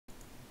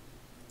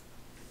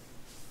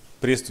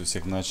Приветствую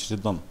всех на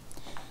очередном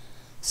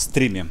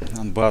стриме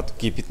НБА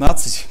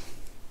 2K15.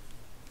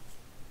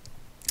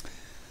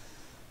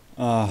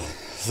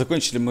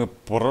 Закончили мы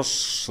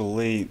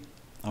прошлый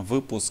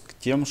выпуск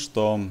тем,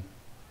 что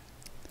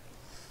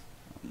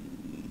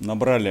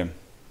набрали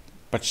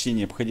почти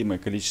необходимое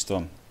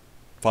количество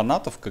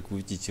фанатов. Как вы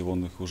видите,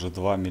 вон их уже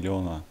 2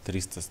 миллиона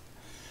 300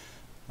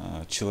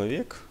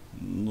 человек.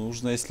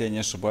 Нужно, если я не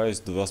ошибаюсь,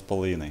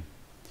 2,5.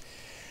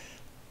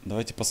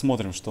 Давайте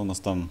посмотрим, что у нас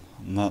там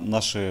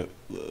наши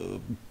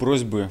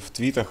просьбы в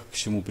твитах к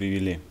чему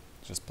привели.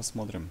 Сейчас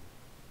посмотрим.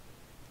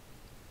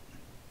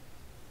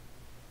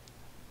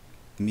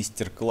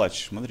 Мистер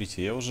Клатч.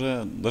 Смотрите, я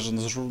уже даже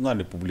на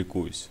журнале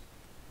публикуюсь.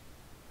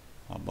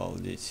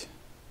 Обалдеть.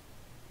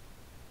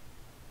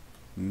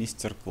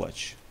 Мистер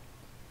Клатч.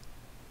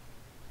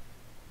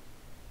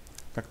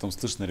 Как там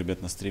слышно,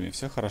 ребят, на стриме?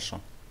 Все хорошо?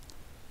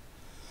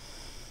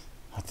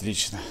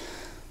 Отлично.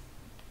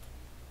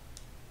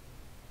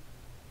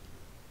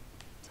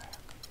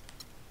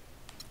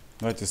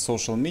 Давайте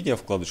social media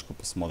вкладочку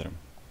посмотрим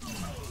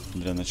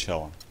для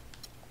начала.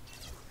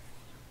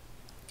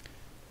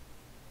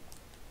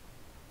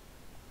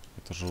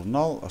 Это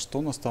журнал. А что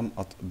у нас там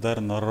от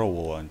Дерна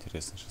Роула?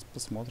 Интересно, сейчас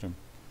посмотрим.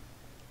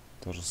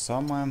 То же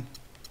самое.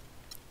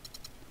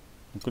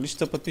 Ну,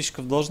 количество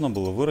подписчиков должно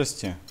было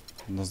вырасти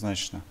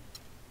однозначно.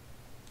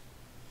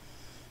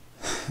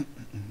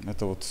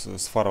 Это вот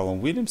с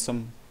Фарреллом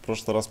Уильямсом. В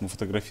прошлый раз мы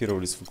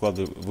фотографировались,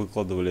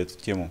 выкладывали эту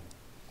тему.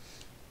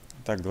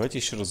 Так, давайте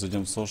еще раз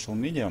зайдем в social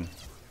media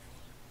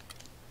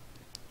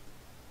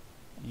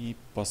и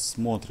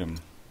посмотрим.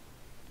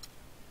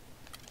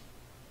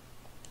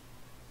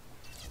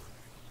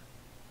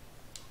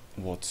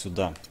 Вот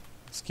сюда.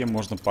 С кем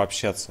можно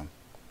пообщаться?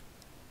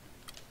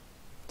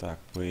 Так,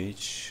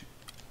 Пейдж.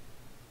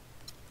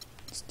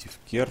 Стив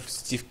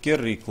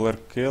Керр и Клэр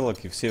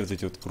Келлок и все вот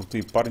эти вот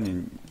крутые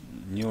парни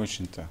не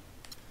очень-то,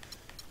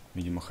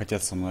 видимо,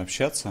 хотят со мной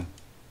общаться.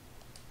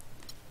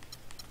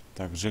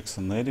 Так,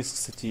 Джексон Эллис,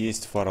 кстати,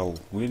 есть. Фаррелл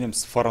Уильямс.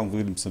 С Фарреллом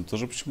Уильямсом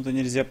тоже почему-то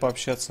нельзя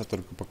пообщаться,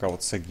 только пока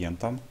вот с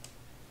агентом.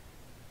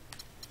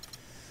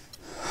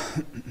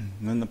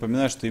 Но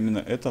напоминаю, что именно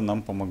это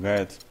нам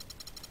помогает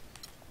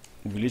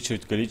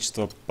увеличивать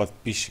количество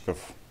подписчиков.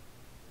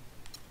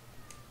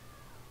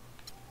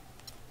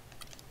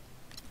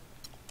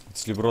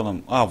 С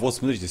Леброном. А, вот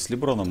смотрите, с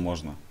Леброном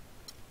можно.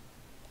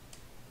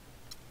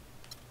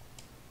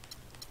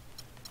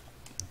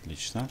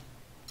 Отлично.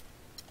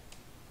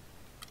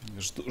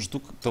 Жду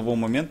того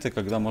момента,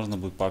 когда можно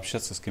будет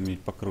пообщаться с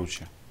кем-нибудь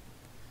покруче.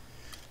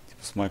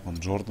 Типа с Майклом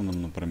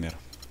Джорданом, например.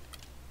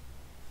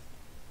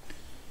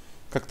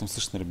 Как там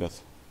слышно, ребят?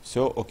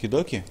 Все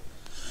оки-доки?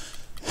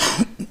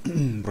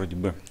 Вроде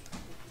бы.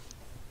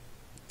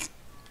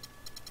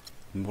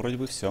 Вроде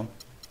бы все.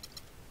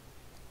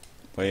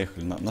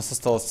 Поехали. Нас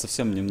осталось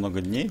совсем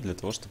немного дней для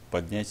того, чтобы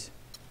поднять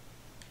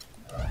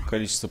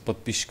количество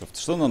подписчиков.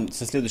 Что нам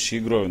со следующей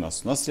игрой у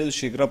нас? У нас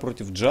следующая игра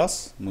против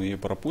Джаз. Мы ее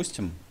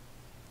пропустим.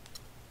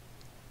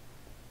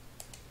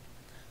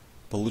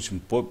 Получим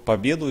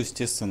победу,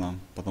 естественно,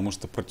 потому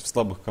что против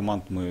слабых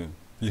команд мы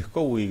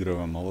легко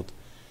выигрываем, а вот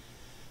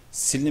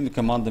с сильными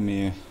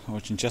командами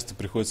очень часто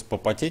приходится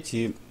попотеть,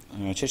 и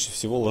чаще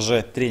всего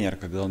лажает тренер,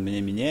 когда он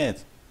меня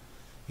меняет.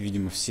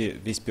 Видимо,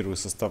 весь первый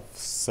состав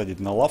садит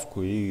на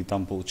лавку, и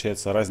там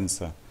получается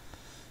разница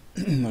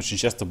очень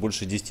часто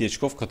больше 10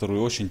 очков,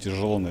 которые очень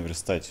тяжело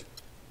наверстать.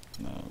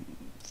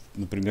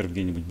 Например,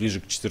 где-нибудь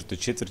ближе к четвертой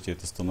четверти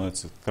это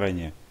становится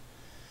крайне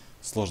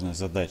сложной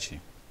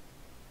задачей.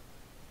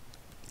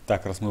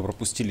 Так, раз мы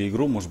пропустили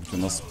игру, может быть, у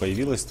нас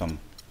появилась там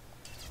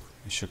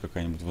еще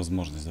какая-нибудь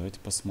возможность. Давайте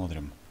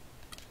посмотрим.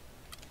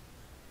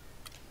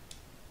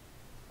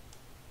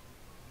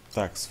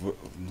 Так,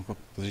 ну-ка,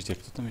 подождите, а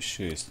кто там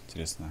еще есть,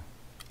 интересно?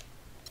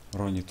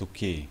 Ронни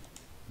 2K.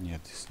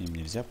 Нет, с ним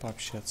нельзя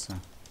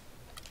пообщаться.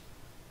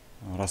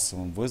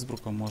 Расселом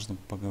Вестбруком можно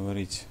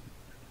поговорить.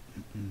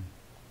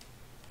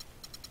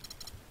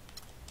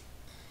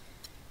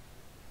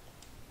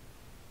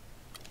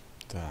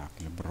 Так,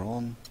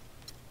 Леброн.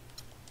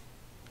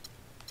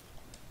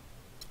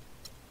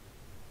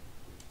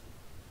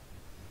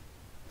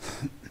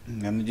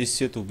 Я надеюсь,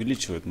 все это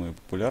увеличивает мою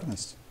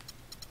популярность.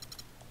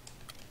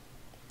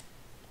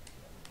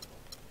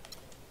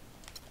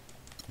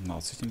 Но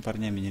вот с этими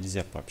парнями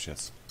нельзя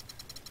пообщаться.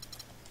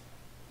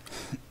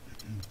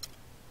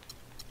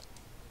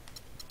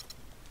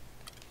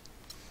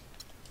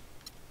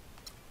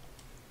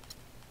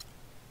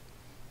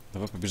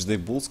 Давай побеждай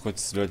Буллс, хватит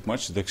сливать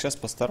матчи. Так сейчас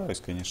постараюсь,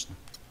 конечно.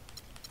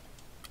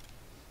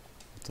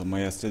 Это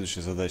моя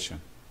следующая задача.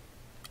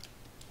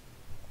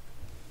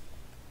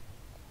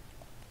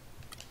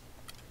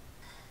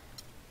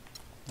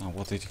 А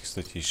вот этих,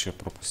 кстати, еще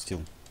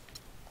пропустил.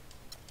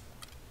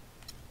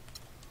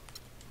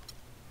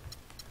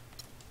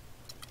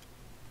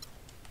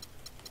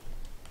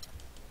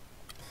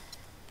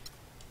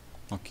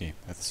 Окей,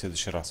 это в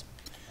следующий раз.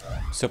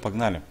 Все,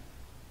 погнали.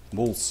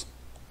 Буллс.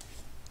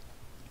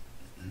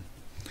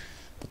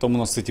 Потом у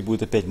нас, кстати,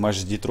 будет опять матч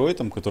с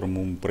Детройтом,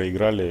 которому мы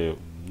проиграли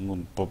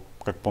Ну,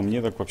 как по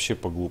мне, так вообще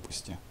по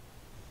глупости.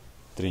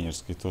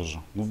 Тренерской тоже.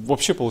 Ну,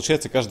 вообще,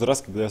 получается, каждый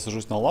раз, когда я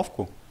сажусь на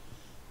лавку,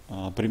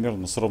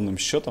 примерно с ровным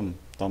счетом,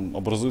 там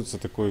образуется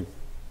такая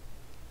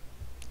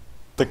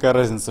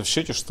разница в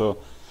счете,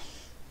 что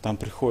там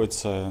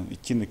приходится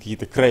идти на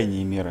какие-то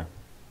крайние меры.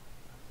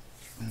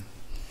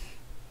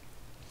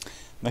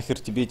 Нахер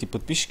тебе эти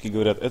подписчики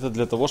говорят? Это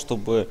для того,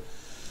 чтобы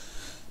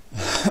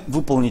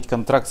выполнить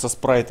контракт со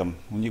спрайтом.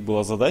 У них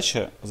была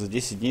задача за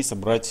 10 дней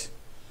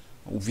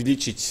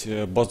увеличить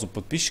базу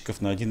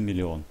подписчиков на 1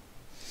 миллион.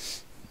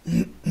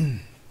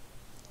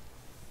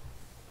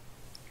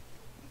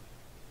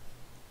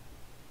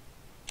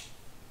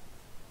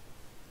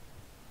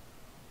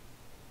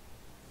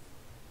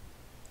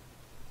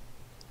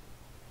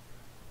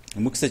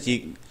 Мы,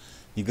 кстати,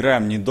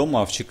 играем не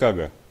дома, а в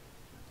Чикаго.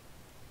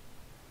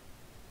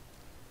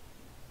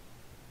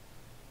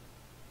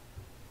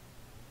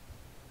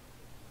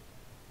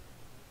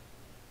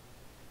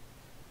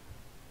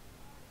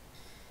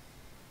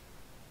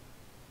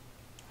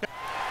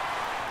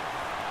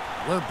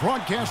 We're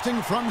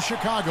broadcasting from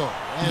Chicago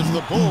as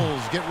the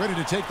Bulls get ready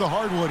to take the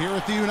hardwood here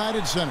at the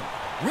United Center.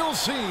 We'll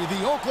see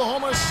the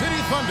Oklahoma City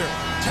Thunder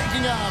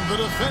taking on the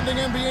defending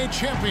NBA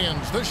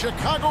champions, the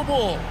Chicago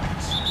Bulls.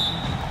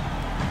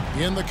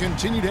 In the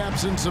continued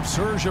absence of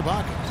Serge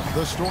Ibaka,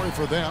 the story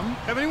for them.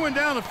 He went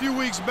down a few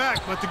weeks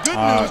back, but the good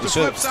news, the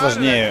flip side of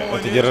сложнее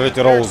that это coin держать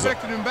is Роуза. they're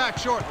expecting him back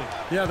shortly.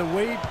 Yeah, the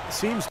weight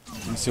seems.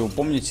 Если вы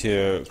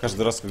помните,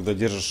 каждый раз, когда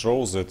держишь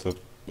Роуза, это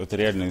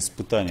реальное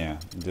испытание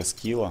для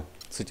скилла.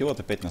 Кстати, вот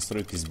опять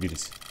настройки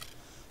сбились.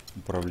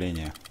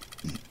 Управление.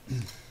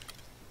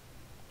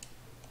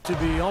 Этот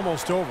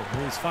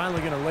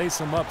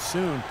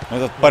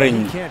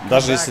парень,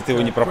 даже если ты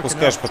его не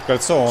пропускаешь под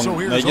кольцо, он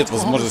найдет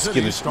возможность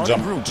скинуть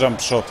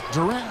джамп-шот.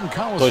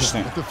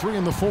 Точно.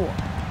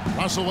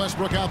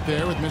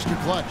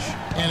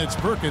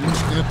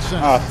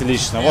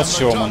 Отлично, вот с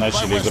чего мы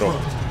начали игру.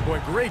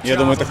 Я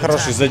думаю, это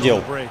хороший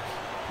задел.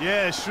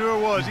 Yeah, it sure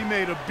was. He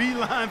made a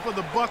beeline for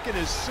the bucket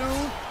as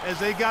soon as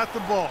they got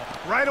the ball.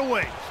 Right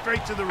away,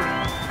 straight to the rim.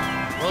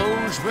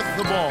 Rose with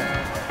the ball.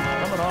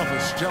 Coming off a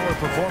stellar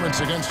performance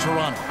against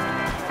Toronto.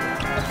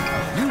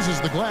 Uses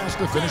the glass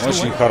to finish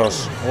очень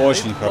хорош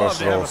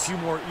Роуз.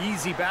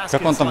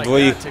 Как он там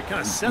двоих,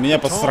 меня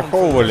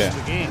подстраховывали,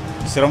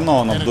 все равно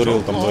он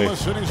обдурил там двоих.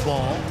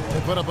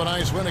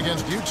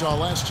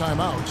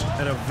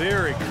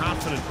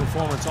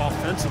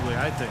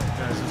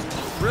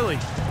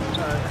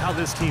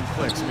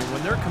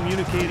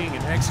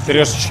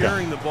 Трешечка.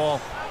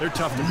 They're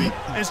tough to beat.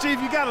 And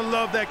Steve, you got to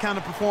love that kind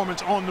of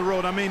performance on the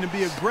road. I mean, to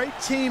be a great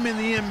team in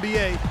the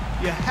NBA,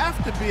 you have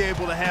to be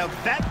able to have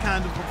that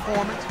kind of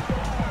performance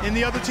in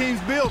the other team's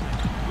building.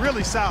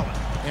 Really solid.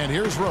 And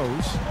here's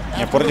Rose.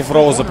 Против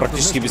Роуза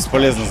практически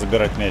бесполезно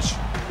забирать мяч.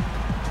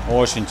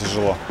 Очень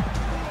тяжело.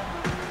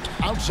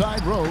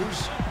 Outside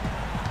Rose.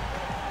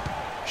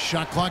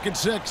 Shot clock at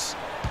 6.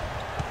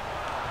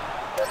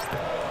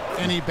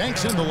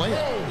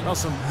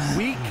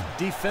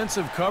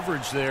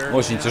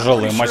 Очень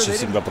тяжелые матчи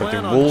всегда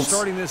против Буллс.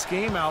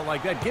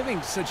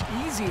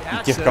 И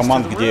тех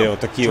команд, где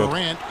вот такие вот.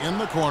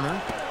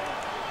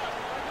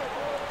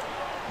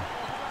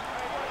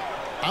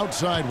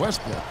 Outside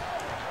Westbrook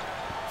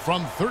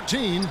from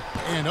 13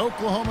 and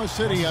Oklahoma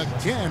City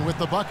again with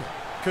the bucket.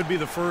 Could be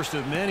the first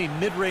of many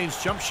mid-range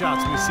jump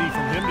shots we see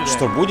from him today.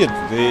 Что будет,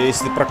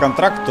 если про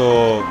контракт,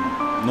 то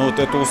ну вот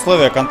это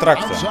условие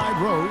контракта.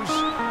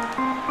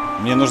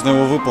 Мне нужно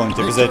его выполнить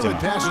обязательно.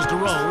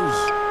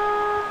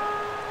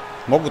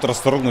 Могут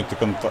расторгнуть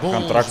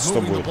контракт,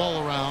 что будет.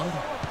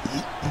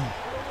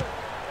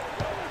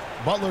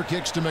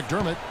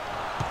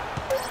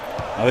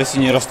 А если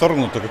не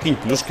расторгнут, то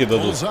какие-нибудь плюшки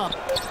дадут.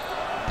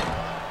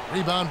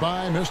 Rebound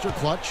by Mr.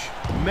 Clutch.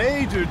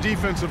 Major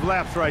defensive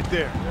lapse right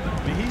there.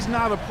 I mean, he's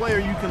not a player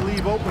you can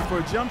leave open for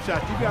a jump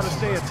shot. You got to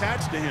stay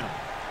attached to him.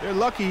 They're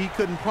lucky he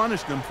couldn't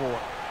punish them for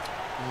it.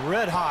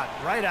 Red hot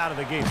right out of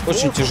the gate.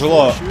 Очень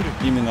тяжело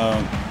именно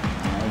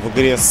в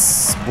игре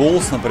с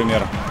Bulls,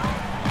 например,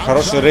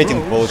 хороший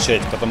рейтинг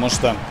получать, потому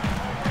что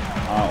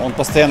он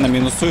постоянно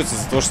минусуется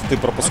из-за того, что ты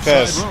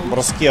пропускаешь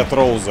броски от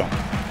Роуза.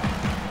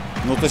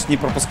 Ну, то есть не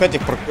пропускать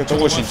их, это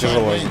очень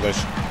тяжелая задача.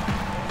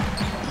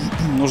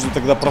 Нужно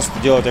тогда просто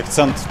делать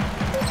акцент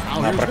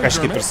на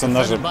прокачке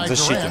персонажа в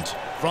защите.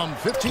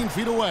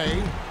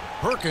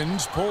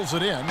 Perkins pulls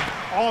it in.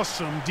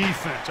 Awesome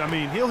defense. I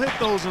mean, he'll hit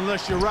those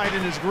unless you're right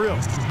in his grill.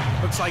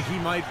 Looks like he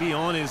might be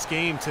on his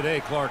game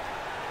today, Clark.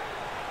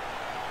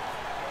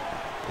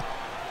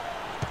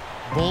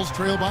 Bulls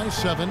trail by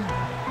 7.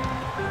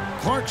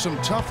 Clark, some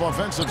tough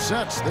offensive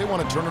sets. They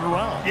want to turn it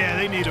around. Yeah,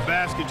 they need a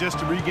basket just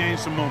to regain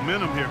some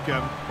momentum here,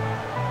 Kevin.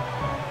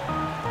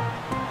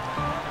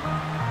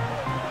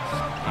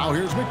 Now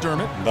here's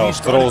McDermott. Да, уж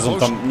с Роузом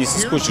там не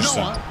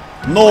соскучишься.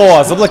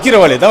 Но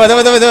заблокировали. Давай.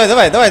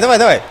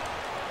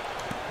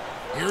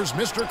 Here's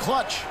Mr.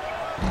 Clutch.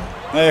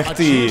 Эх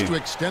ты!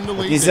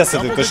 Вот нельзя с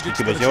этой точки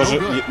кидать. Я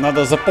уже...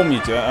 Надо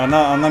запомнить.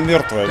 Она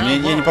мертвая.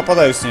 Я не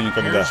попадаю с ней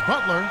никогда.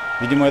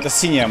 Видимо, это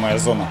синяя моя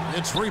зона.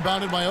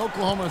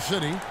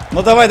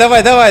 Ну давай,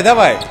 давай, давай,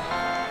 давай!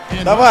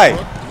 Давай!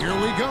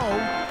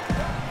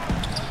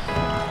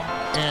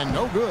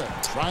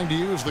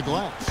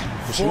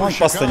 Почему он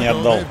паста не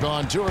отдал?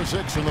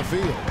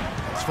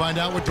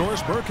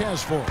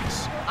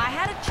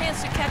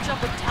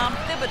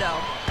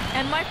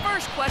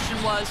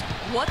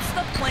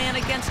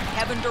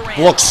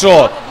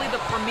 Блокшот!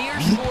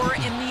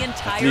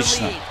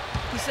 Отлично.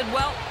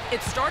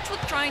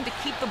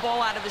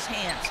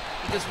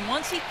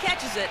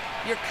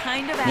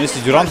 Но если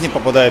Дюрант не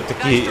попадает в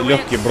такие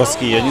легкие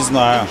броски, я не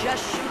знаю.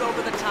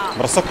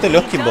 Бросок-то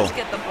легкий был.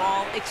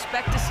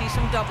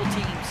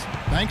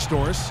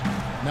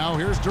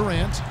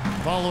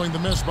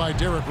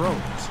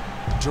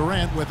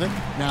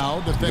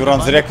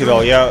 Дюрант зря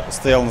кидал, я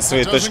стоял на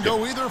своей точке.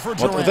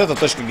 Вот эта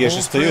точка, где я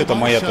сейчас стою, это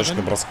моя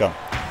точка броска.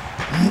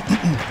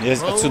 Я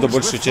отсюда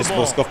большую часть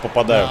бросков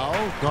попадаю.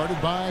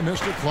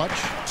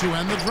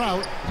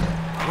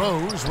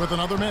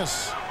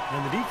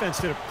 And the defense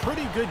did a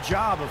pretty good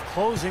job of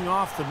closing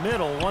off the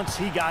middle once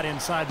he got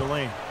inside the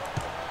lane.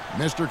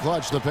 Mr.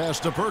 Clutch, the pass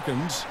to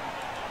Perkins.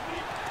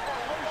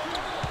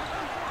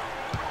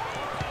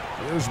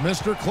 Here's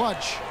Mr.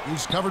 Clutch.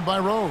 He's covered by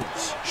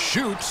Rose.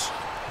 Shoots.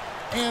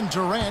 And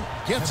Durant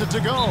gets it to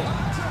go.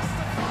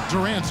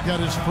 Durant's got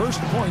his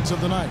first points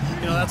of the night.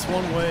 You know, that's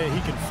one way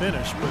he can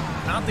finish, but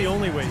not the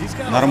only way. He's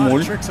got a lot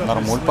of tricks up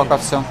his sleeve. Нормуль пока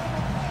все.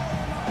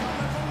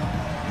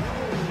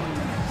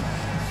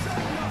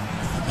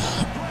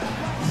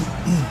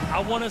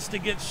 I want us to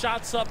get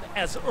shots up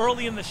as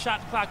early in the shot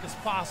clock as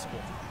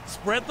possible.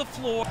 Spread the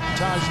floor.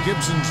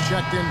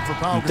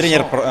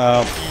 Тренер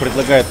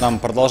предлагает нам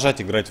продолжать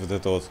играть вот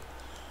это вот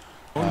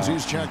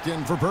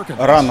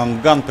run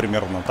and gun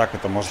примерно, так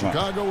это можно.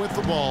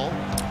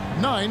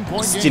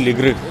 Стиль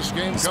игры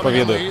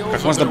исповедует.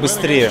 Как можно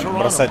быстрее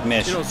бросать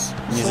мяч,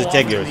 не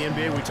затягивать.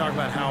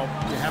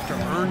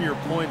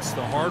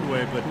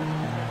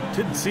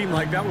 Didn't seem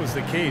like that was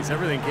the case.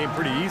 Everything came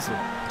pretty easy.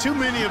 Too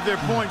many of their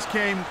points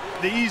came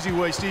the easy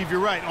way, Steve. You're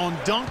right. On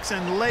dunks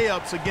and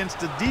layups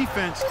against a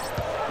defense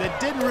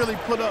that didn't really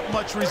put up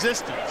much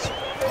resistance.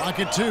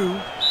 Pocket two.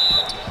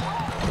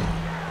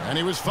 And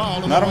he was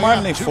fouled.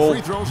 Нормальный фол.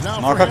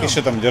 Ну а как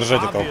еще там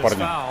держать этого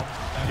парня?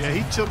 Yeah,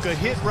 he took a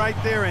hit right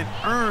there and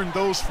earned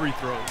those free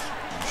throws.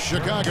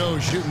 Chicago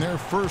shooting their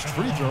first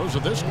free throws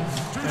of this one.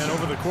 And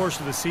over the course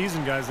of the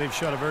season, guys, they've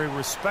shot a very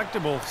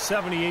respectable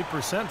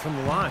 78% from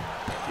the line.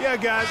 Yeah,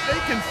 guys, they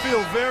can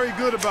feel very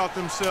good about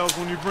themselves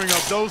when you bring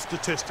up those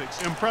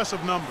statistics.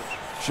 Impressive numbers.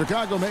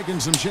 Chicago making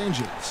some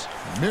changes.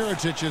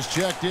 Mirotic is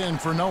checked in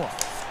for Noah.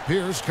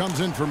 Pierce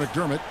comes in for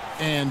McDermott.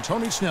 And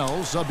Tony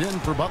Snell subbed in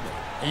for Butler.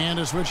 And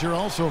a switch here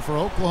also for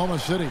Oklahoma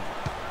City.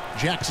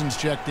 Jackson's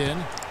checked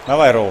in.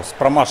 Давай, Роуз,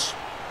 промажь.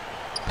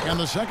 And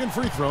the second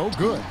free throw,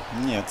 good.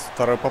 Нет,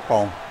 второй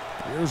попал.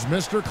 Here's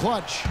Mr.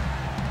 Clutch.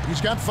 He's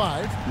got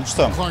 5. Ну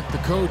что, Clark, the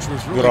coach,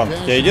 was really Дюрант,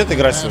 у тебя идет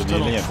игра сегодня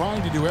или нет?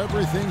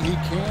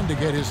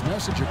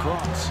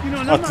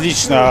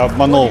 Отлично,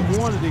 обманул.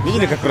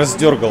 Видели, как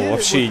раздергал?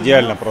 Вообще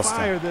идеально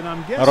просто.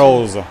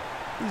 Роуза.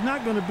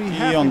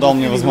 И он дал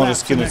мне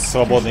возможность скинуть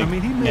свободный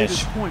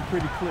мяч.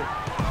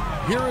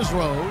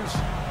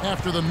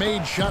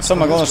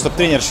 Самое главное, чтобы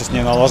тренер сейчас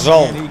не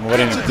налажал во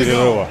время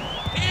перерыва.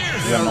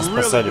 И он нас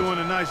посадит.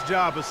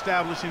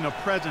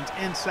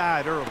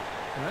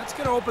 That's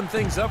going to open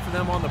things up for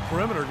them on the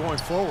perimeter going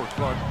forward,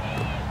 Clark.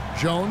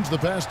 Jones, the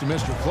pass to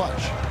Mr.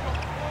 Clutch.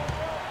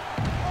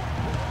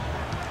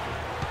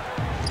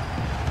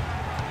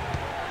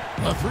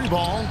 A three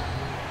ball.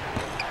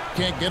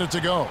 Can't get it to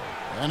go.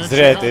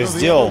 Зря это я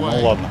сделал,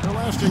 ну ладно.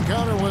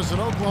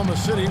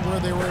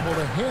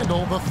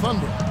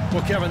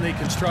 Well, Kevin, they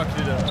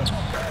constructed a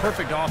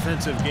perfect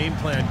offensive game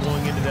plan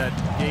going into that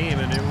game,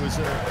 and it was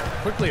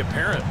quickly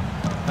apparent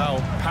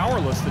how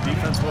powerless the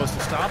defense was to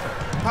stop it.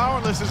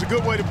 Powerless is a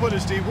good way to put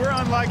it, Steve. We're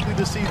unlikely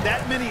to see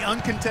that many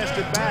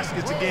uncontested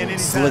baskets again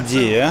anytime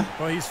soon.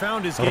 Well, he's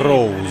found his game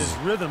and his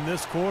rhythm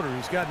this quarter.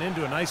 He's gotten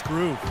into a nice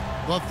groove.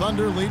 The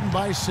Thunder leading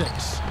by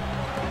 6.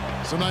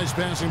 Some nice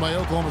passing by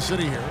Oklahoma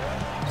City here.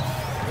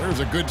 There's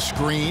a good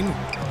screen.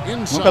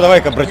 Ну-ка,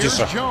 давай-ка,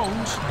 братиша.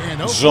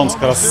 Джонс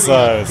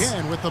красавец.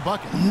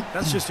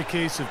 That's just a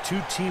case of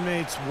two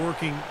teammates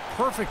working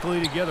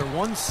perfectly together.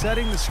 One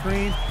setting the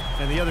screen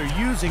and the other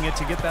using it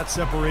to get that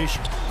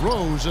separation.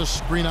 Rose a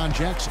screen on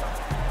Jackson.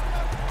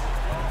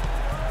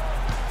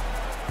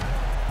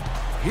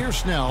 Here's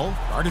Snell,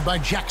 guarded by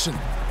Jackson.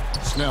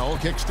 Snell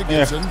kicks to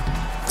Gibson.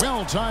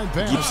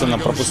 Гибсона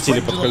пропустили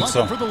под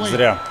кольцо.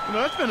 Зря.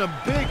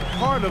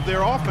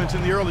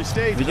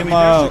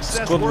 Видимо,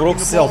 Скотт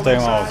Брукс взял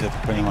тайм-аут, я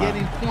так понимаю.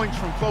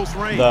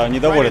 Да,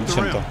 недоволен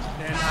чем-то.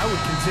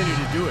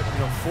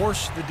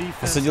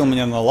 Посадил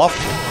меня на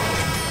лавку.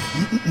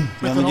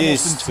 Я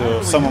надеюсь,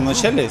 в самом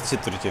начале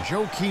четверти,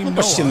 ну,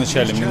 почти в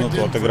начале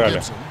минуту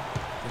отыграли.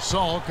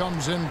 Gasol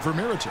comes in for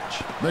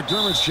Miritich.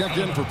 McDermott's checked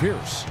in for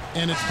Pierce.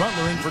 And it's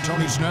Butler in for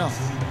Tony Snell.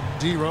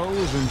 D.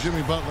 Rose and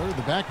Jimmy Butler,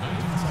 the back.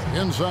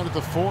 Inside at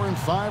the 4 and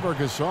 5 are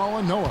Gasol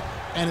and Noah.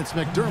 And it's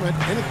McDermott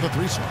in at the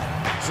 3 slot.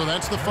 So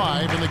that's the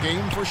 5 in the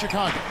game for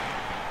Chicago.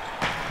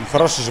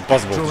 Хороший же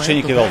пас был. Вообще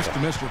не кидал-то.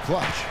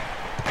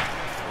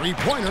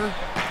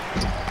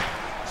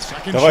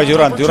 Давай,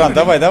 Дюрант, Дюрант,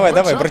 давай,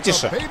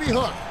 братиша.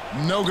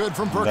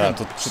 Да,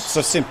 тут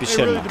совсем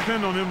печально.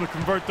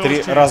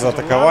 3 раза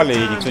атаковали,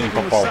 и никто не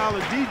попал.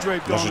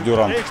 Даже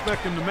Дюрант.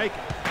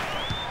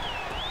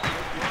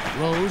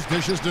 Rose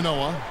dishes to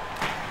Noah.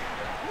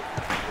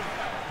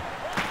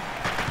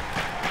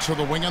 To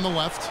the wing on the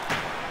left.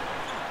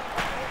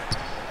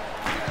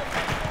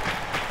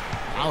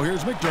 Now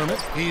here's McDermott.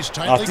 He's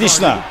tightly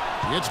Отлично.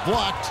 guarded. It's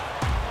blocked.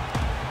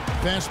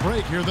 Fast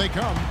break. Here they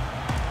come.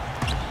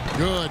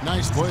 Good.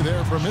 Nice play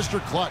there for Mr.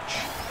 Clutch.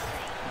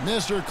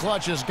 Mr.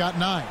 Clutch has got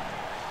 9.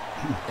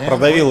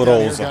 Продавил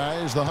Роуза.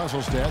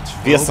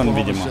 Весом,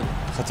 видимо.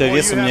 Хотя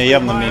вес у меня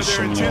явно меньше,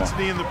 чем у него.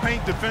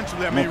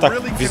 Ну так,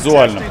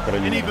 визуально, по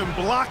крайней мере.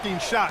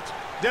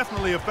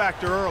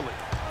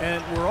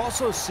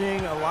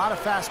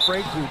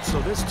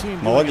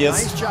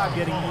 Молодец.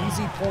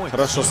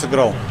 Хорошо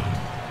сыграл.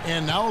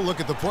 And now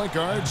look at the point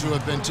guards who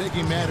have been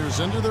taking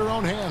matters into their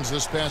own hands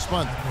this past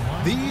month.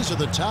 These are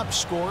the top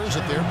scorers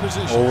at their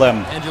position.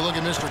 Лэм. And you look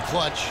at Mr.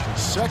 Clutch,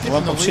 second Лэм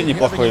in the вообще league,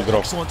 неплохой having an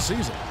игрок. excellent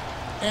season.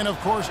 And of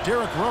course,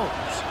 Derrick Rose,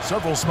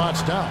 several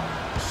spots down.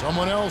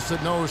 Someone else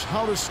that knows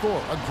how to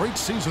score. A great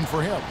season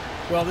for him.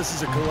 Well, this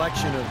is a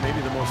collection of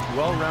maybe the most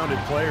well-rounded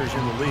players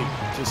in the league.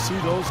 To see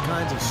those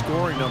kinds of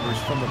scoring numbers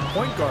from the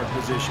point guard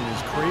position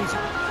is crazy.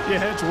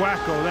 Yeah, it's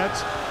wacko.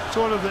 That's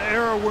sort of the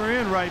era we're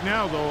in right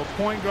now, though. A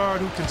point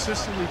guard who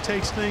consistently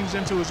takes things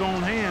into his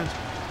own hands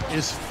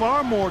is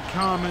far more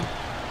common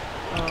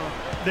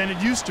than it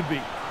used to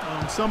be.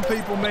 Some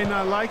people may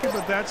not like it,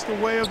 but that's the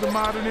way of the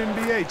modern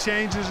NBA.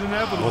 Change is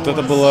inevitable. Вот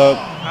это было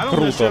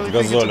круто от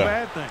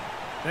Газоля.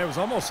 It was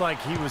almost like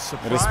he was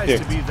surprised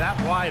to be that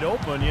wide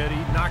open, yet he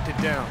knocked it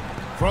down.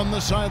 From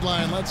the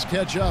sideline, let's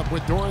catch up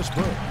with Doris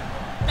Burke.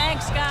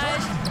 Thanks,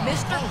 guys.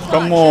 Mr. Clutch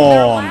Come in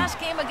their on. last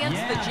game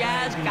against the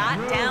Jazz got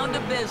down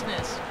to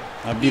business.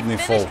 Обидный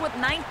фол.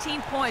 Мне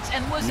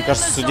Мне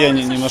кажется, судья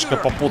немножко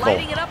попутал,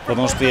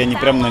 потому что я не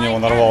прям на него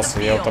нарвался.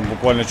 Я его там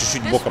буквально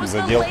чуть-чуть боком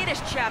задел.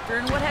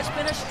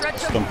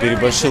 Там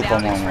переборщил,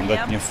 по-моему,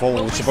 дать мне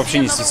фол. Лучше вообще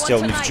не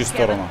свистел ни в чью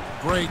сторону.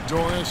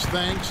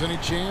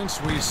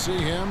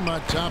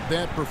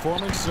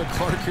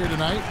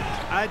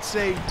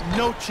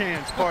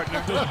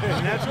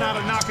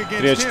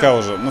 Три очка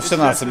уже. Ну все,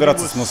 надо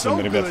собираться с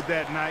мыслями, ребят.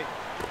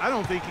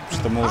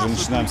 Что мы уже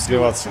начинаем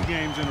сливаться.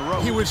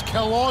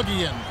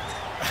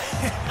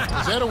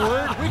 Is that a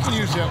word? We can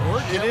use that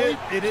word.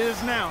 It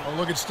is now. Oh,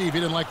 look at Steve.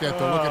 He didn't like that,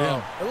 though. Look at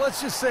him. Let's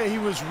just say he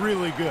was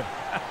really good.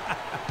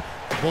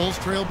 Bulls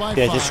trail by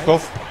 5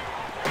 очков.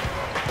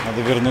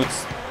 Надо вернуть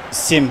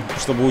 7,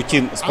 чтобы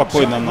уйти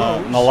спокойно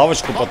на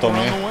лавочку потом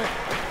и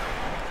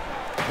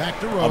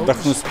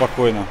отдохнуть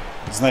спокойно.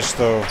 Знать,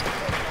 что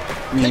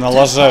не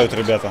налажают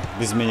ребята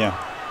без меня.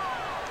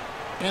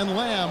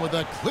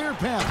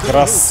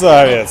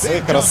 Красавец,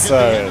 и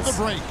красавец.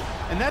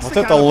 Вот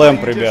это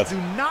Лэмп, ребят.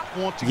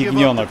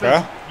 Ягненок,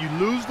 а?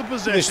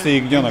 Видишь, что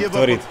ягненок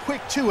творит.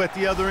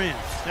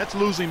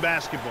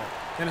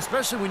 And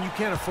especially when you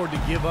can't afford to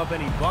give up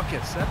any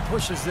buckets, that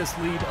pushes this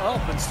lead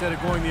up instead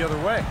of going the other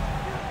way.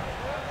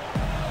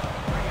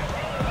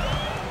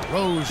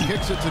 Rose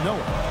kicks it to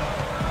Noah.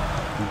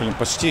 Блин,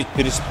 почти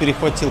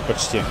перехватил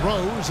почти.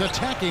 Rose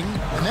attacking,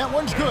 and that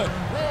one's good.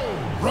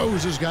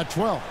 Rose has got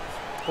 12.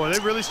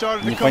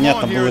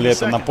 Непонятно, было ли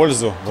это на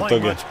пользу в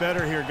итоге.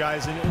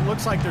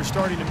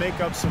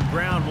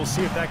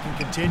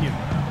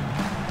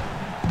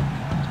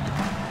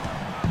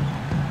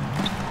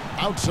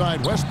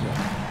 Outside Westbrook.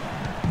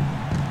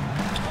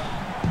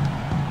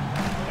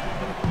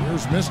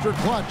 Here's Mr.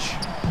 Clutch.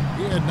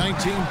 He had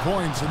 19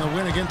 points in the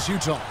win against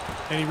Utah.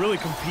 And he really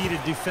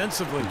competed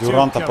defensively.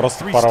 Дюранта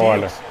просто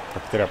порвали,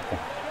 как тряпку.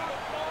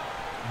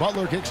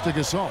 Butler kicks to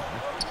Gasol.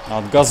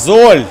 Вот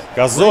Газоль!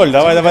 Газоль!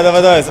 Давай!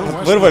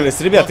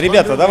 Вырвались,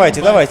 ребята, давайте!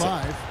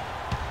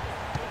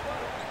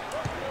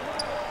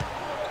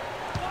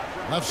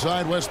 Left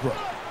side Westbrook.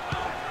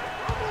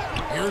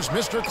 Here's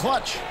Mr.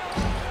 Clutch.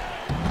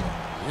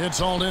 It's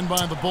all in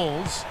by the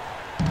Bulls.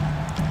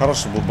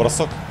 Хороший был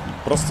бросок.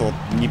 Просто вот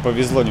не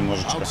повезло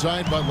немножечко.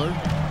 Outside Butler.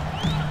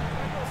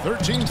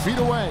 13 feet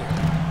away.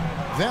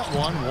 That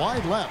one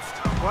wide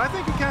left. Well, I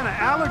think he kind of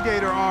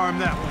alligator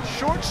armed that one.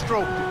 Short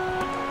stroked it.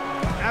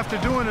 After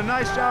doing a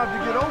nice job to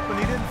get open,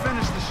 he didn't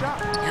finish the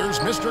shot. Here's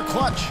Mr.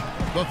 Clutch.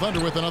 The Thunder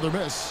with another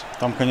miss.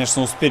 Там,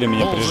 конечно, успели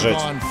меня прижать.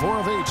 4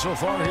 of 8 so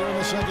far here in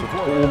the second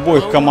quarter. У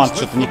обоих команд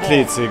что-то не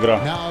клеится игра.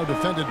 Now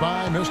defended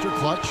by Mr.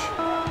 Clutch.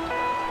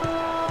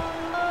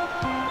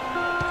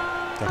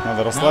 Так,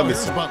 надо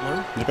расслабиться.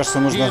 Мне кажется,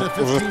 нужно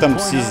уже темп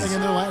снизить.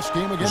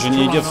 Уже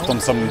не идет в том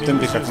самом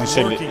темпе, как в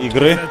начале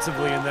игры.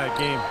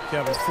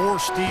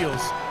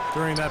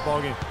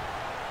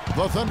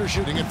 The Thunder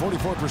shooting at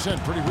 44%,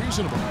 pretty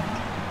reasonable.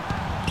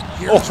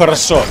 О,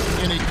 хорошо.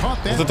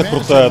 Вот это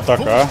крутая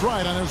атака, а.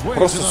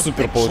 Просто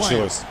супер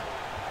получилось.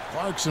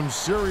 Some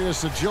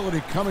serious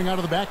agility coming out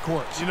of the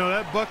backcourt. You know,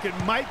 that bucket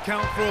might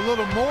count for a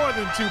little more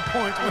than 2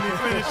 points when he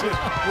finishes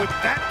with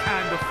that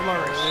kind of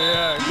flourish.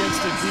 Yeah, against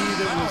a D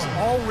that was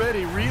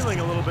already reeling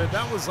a little bit.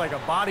 That was like a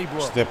body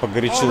blow. Что я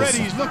погорячился.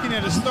 Already he's looking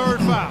at his third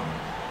foul.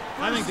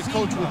 I think the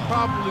coach will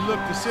probably look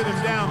to sit him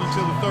down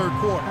until the third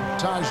quarter.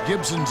 Taj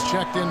Gibson's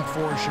checked in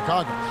for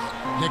Chicago.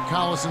 Nick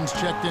Collison's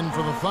checked in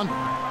for the Thunder.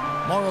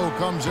 Morrow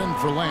comes in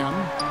for Lamb.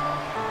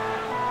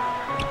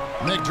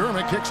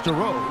 McDermott kicks to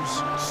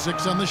Rose.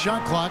 6 on the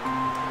shot clock.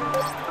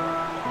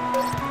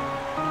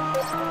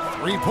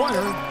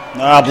 Three-pointer.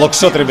 А,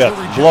 блокшот, ребят.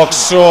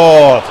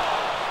 Блокшот.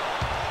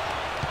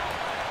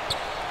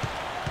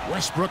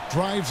 Westbrook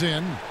drives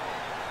in.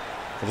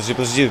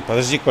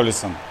 Подожди,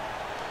 Коллисон.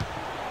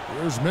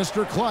 Here's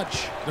Mr.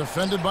 Clutch,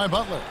 defended by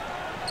Butler.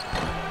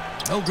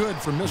 No good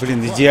from Mr.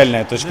 Блин, Clutch.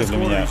 идеальная точка для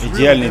меня.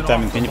 Идеальный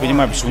тайминг. Я не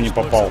понимаю, почему не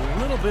попал.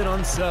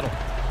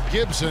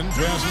 Gibson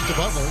passes to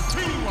Butler.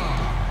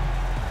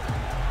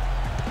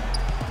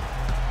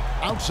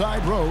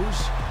 Outside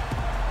Rose.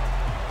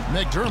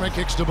 McDermott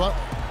kicks to Butler.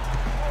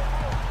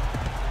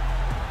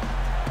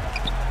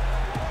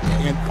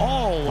 And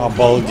all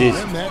Обалдеть.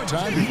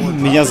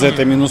 Меня за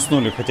это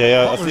минуснули, хотя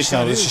я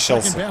отлично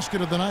защищался.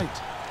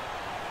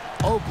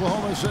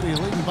 Oklahoma City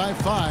leading by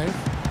 5.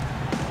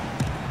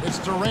 It's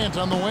Durant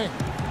on the wing.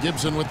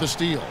 Gibson with the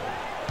steal.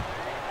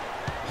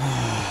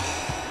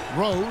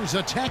 Rose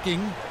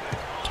attacking.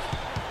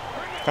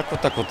 Как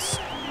вот так вот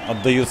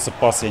отдается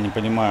пас, я не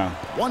понимаю.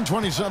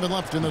 127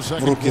 left in the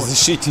second В руки quarter.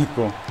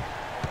 защитнику.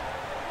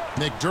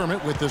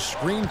 McDermott with the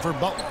screen for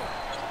Butler.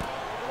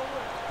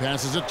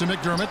 Passes it to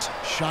McDermott.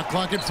 Shot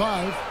clock at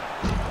 5.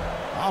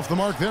 Off the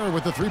mark there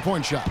with the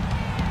three-point shot.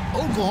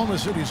 Oklahoma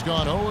City's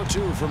gone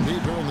 0-2 from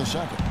deep here in the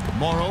second.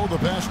 Morrow the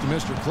pass to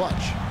Mr.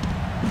 Clutch.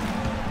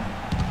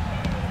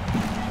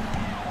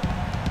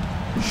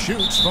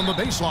 Shoots from the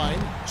baseline.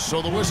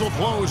 So the whistle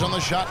blows on the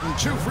shot and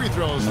 2 free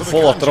throws.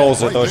 Фол от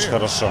Роуза, это очень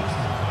хорошо.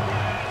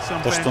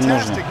 Some То, что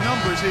нужно. fantastic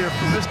numbers here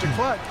from Mr.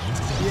 Clutch.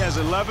 He has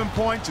 11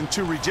 points and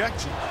 2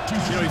 rejections.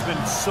 You know, he's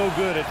been so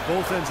good at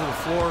both ends of the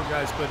floor,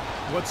 guys, but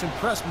what's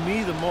impressed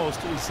me the most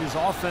is his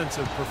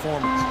offensive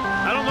performance.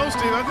 I don't know,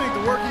 Steve. I think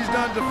the work he's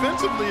done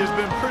defensively has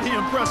been pretty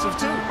impressive,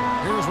 too.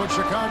 Here's what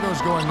Chicago's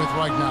going with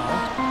right now.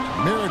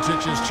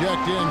 Mirotic is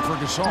checked in for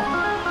Gasol.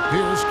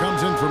 Pierce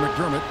comes in for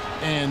McDermott.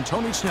 And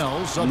Tony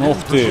Snell subbed in Ух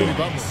for Jimmy ты.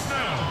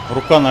 Butler.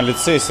 Рука на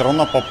лице и все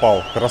равно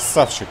попал.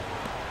 Красавчик.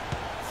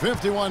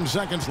 51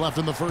 seconds left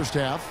in the first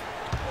half.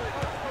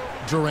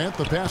 Durant,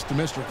 the pass to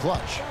Mr.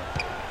 Clutch.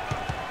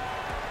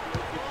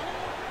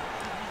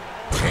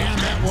 And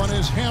that one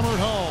is hammered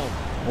home.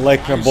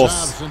 Like a Nice boss.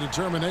 abs and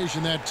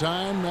determination that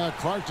time.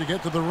 Clark to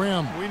get to the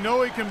rim. We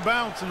know he can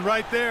bounce, and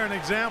right there an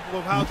example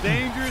of how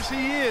dangerous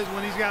he is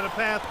when he's got a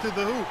path to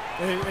the hoop.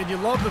 And you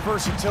love the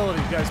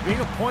versatility, guys. Being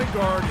a point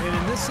guard, and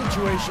in this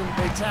situation,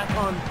 they tack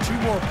on 2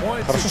 more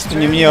points. Хорошо, что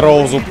не мне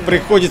Роузу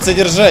приходится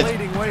держать.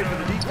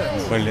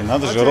 Блин,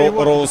 надо же,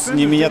 Роуз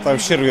не меня-то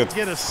вообще рвет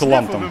в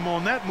хлам там.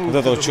 Вот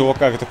этого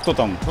чувака, это кто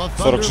там?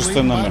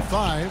 46-й номер.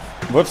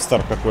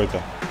 Вебстер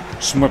какой-то.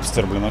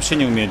 Шмепстер, блин, вообще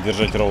не умеет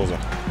держать Роуза.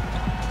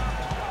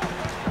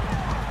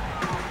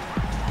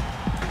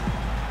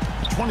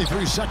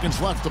 23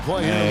 seconds left to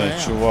play in the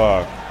half.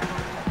 Чувак.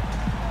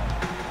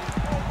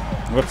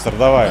 Вебстер,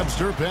 давай.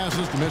 Webster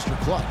passes to Mr.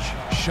 Clutch.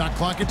 Shot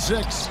clock at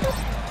 6.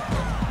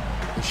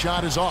 The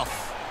shot is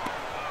off.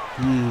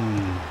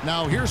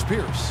 Now here's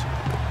Pierce.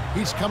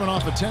 He's coming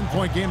off a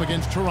 10-point game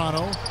against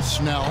Toronto.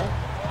 Snell.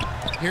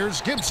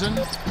 Here's Gibson.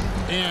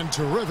 And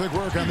terrific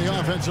work on the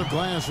offensive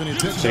glass. And he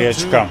picks 3 up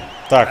 2. очка.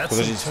 Так,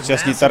 подождите,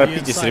 сейчас не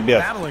торопитесь,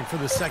 ребят.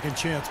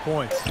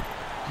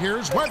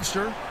 Here's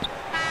Webster.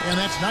 And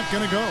that's not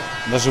going to go.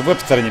 Даже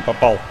Вебстер не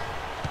попал.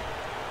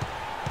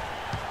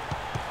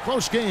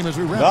 Close game as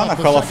we wrap Да, up на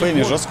the Hall of second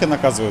Fame quarter. жестко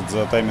наказывают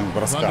за тайминг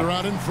броска. Thunder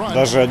out in front.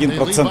 Даже They lead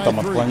 1% там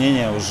by 3.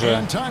 отклонения уже.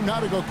 And time now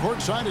to go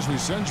courtside as we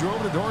send you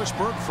over to Doris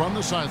Burke from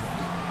the sideline.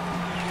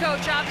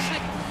 Coach, obviously.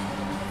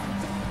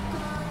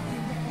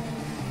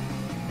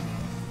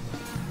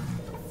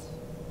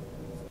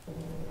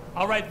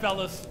 All right,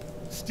 fellas,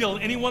 still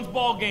anyone's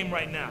ball game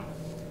right now.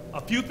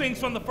 A few things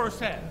from the first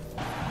half.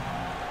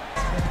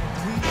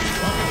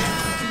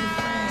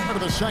 Part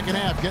of the second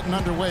half getting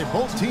underway.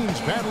 Both teams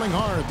battling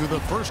hard through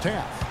the first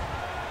half.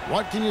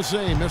 What can you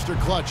say, Mr.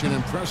 Clutch? An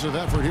impressive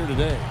effort here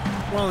today.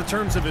 Well, in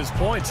terms of his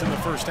points in the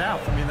first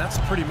half, I mean, that's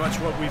pretty much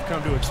what we've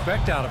come to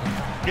expect out of him.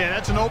 Yeah,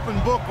 that's an open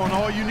book on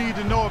all you need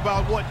to know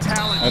about what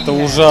talent Это he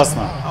has.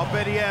 ужасно. I'll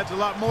bet he adds a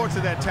lot more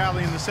to that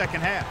tally in the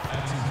second half.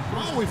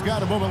 Well, we've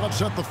got a moment. Let's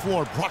set the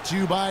floor. Brought to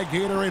you by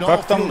Gatorade. All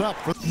Как там? filled up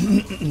for...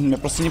 Я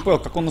просто не понял,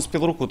 как он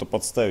успел руку-то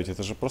подставить.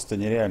 Это же просто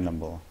нереально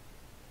было.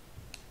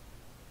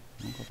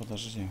 Ну-ка,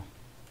 подожди.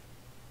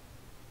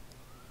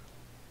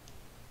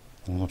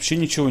 Он вообще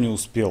ничего не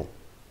успел.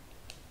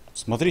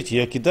 Смотрите,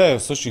 я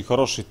кидаю с очень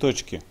хорошей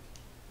точки.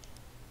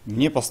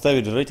 Мне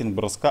поставили рейтинг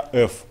броска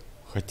F.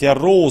 Хотя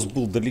Роуз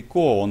был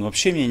далеко, он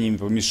вообще мне не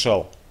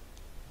помешал.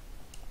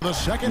 The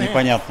second half.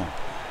 Непонятно.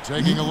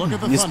 Taking a look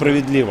at the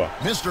Несправедливо.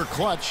 Mr.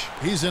 Clutch,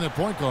 he's in at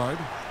point guard.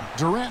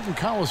 Durant and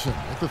Collison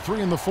at the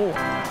 3 and the 4.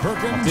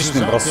 Perkins is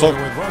Отличный out бросок.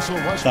 there with Russell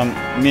Westbrook. Там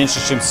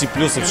меньше, чем C+,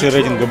 вообще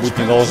рейтинга быть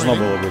не должно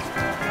было быть.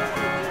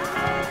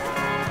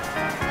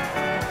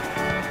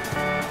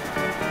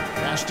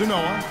 Pass to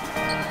Noah.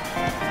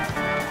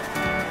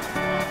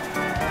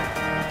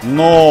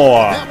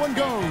 Но That one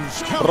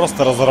goes.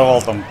 просто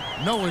разорвал там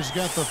Noah's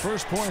got the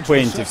first points в for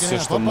the пейнте second все,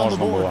 half что up on the можно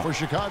board было. for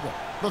Chicago.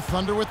 The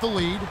Thunder with the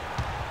lead.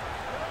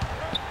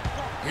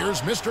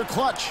 Here's Mr.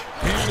 Clutch,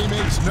 and he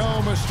makes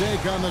no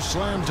mistake on the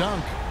slam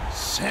dunk.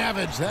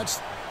 Savage,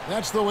 that's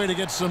the way to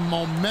get some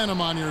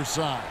momentum on your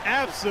side.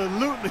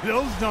 Absolutely,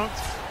 those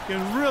dunks can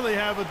really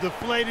have a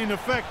deflating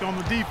effect on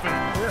the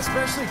defense.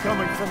 Especially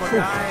coming from a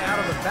guy out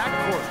of the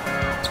backcourt.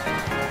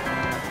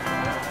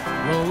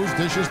 Rose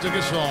dishes to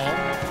Gasol.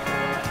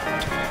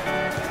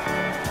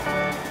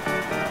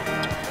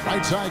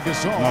 Right side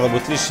Gasol. Надо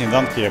будет лишние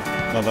данки,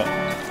 надо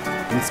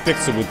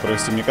инспекцию будет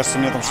провести. Мне кажется,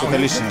 у меня там что-то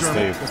лишнее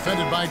стоит.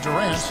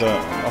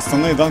 Что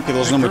основные данки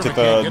должны быть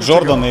это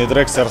Джордан и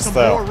Дрексер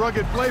Стайл.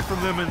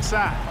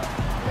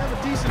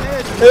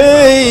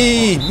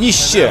 Эй,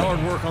 днище!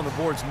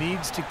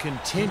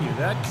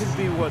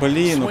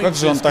 Блин, ну как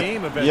же он так...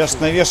 Я ж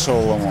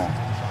навешивал ему.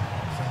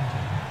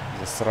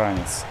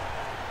 Засранец.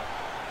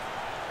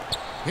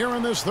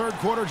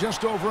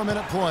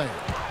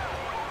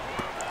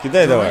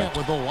 Кидай давай.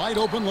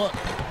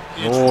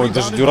 Ой,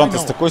 даже Дюрант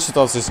из такой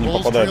ситуации, если не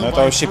попадает, но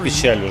это вообще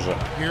печаль уже.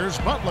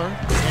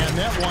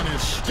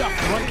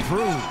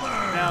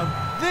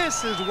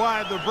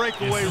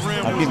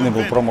 Обидный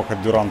был промах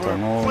от Дюранта,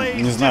 но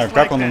не знаю,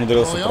 как он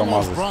умудрился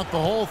промазать.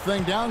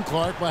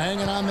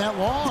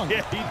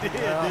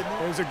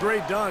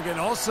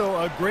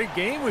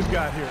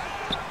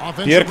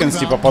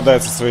 Перкинс не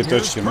попадает со своей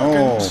точки,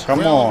 ну,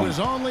 камон.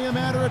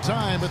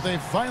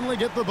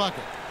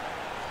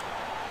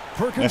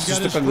 Я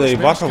чувствую, когда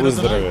Ибака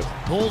выздоровеет.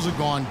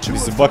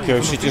 Без Ибаки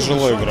вообще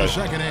тяжело играть.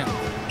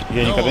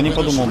 Я никогда не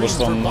подумал бы,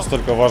 что он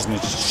настолько важный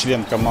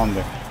член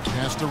команды.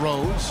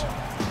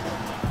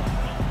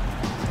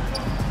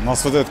 У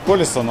нас вот этот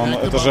Коллисон,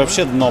 это же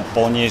вообще дно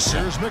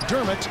полнейшее.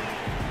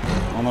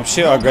 Он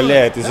вообще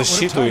оголяет и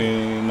защиту,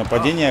 и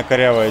нападение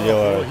корявое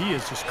делает.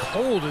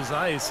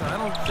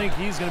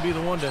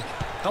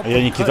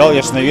 Я не кидал,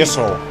 я же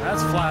навешивал.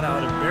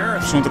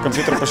 Почему-то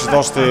компьютер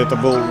посчитал, что это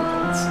был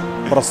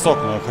бросок,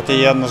 но хотя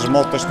я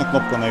нажимал точно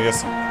кнопку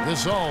навеса.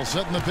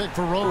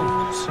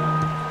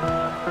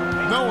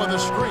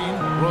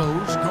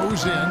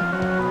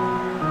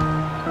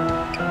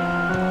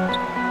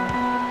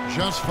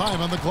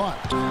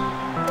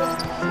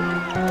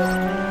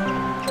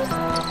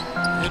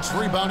 It's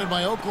rebounded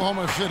by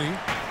Oklahoma City.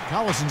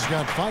 Collison's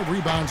got 5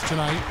 rebounds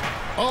tonight.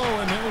 Oh,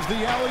 and there's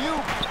the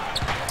alley-oop.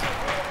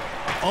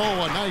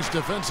 Oh, a nice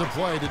defensive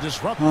play to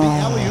disrupt the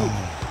alley-oop.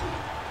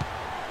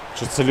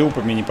 Что-то с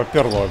аллиупами не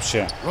поперло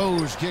вообще.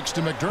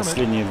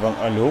 Последние 2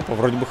 аллиупа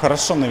вроде бы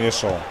хорошо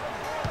навешивал.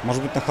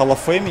 Может быть, на Hall of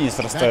Fame не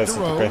срастается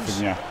такая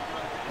фигня.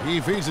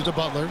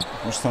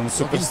 Потому что на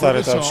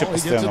Суперстаре это вообще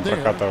постоянно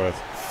прокатывает.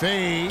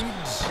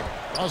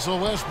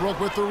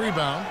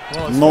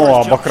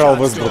 Но обокрал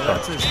Вестбрука.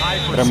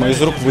 Прямо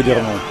из рук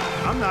выдернул.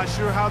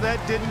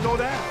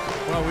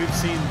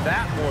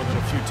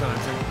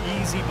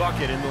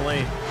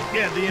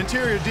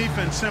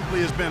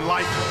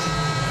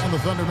 And the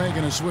Thunder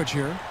making a switch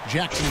here.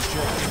 Jackson's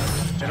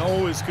check. And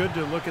always good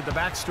to look at the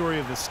backstory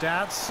of the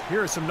stats.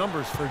 Here are some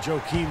numbers for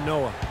Joakim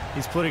Noah.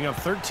 He's putting up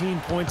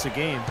 13 points a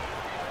game,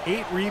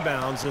 8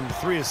 rebounds and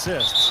 3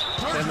 assists.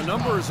 And the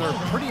numbers are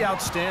pretty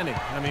outstanding.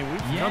 I mean,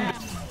 we've come to...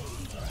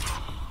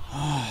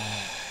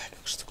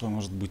 Как же такое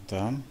может быть-то,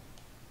 а?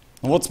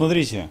 Ну вот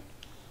смотрите,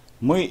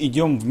 мы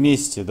идем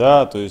вместе,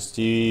 да, то есть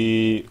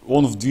и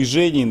он в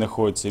движении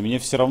находится, и меня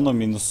все равно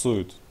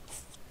минусуют.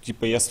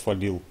 Типа я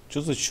сфалил.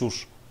 Что за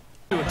чушь?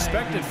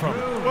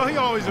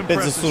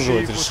 Опять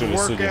засуживать решили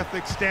судьи.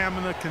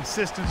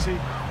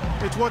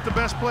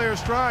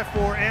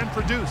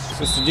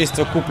 Все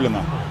судейство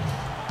куплено.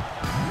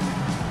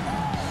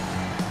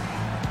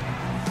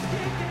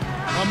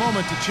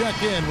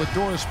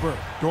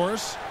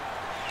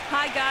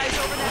 Hi guys,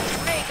 over that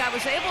break I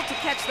was able to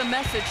catch the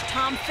message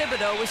Tom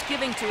Thibodeau was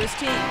giving to his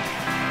team.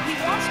 He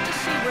wants to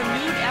see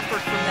renewed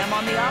effort from them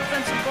on the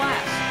offensive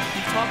glass.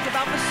 He talked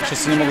about the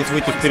Сейчас они могут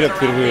выйти вперед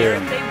впервые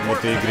в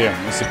этой игре,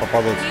 если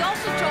попадут. He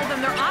also told them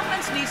their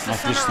offense needs to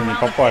center Отлично, не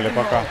around the попали pick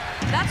and пока. roll.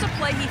 That's a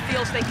play he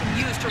feels they can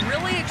use to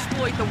really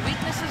exploit the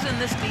weaknesses in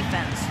this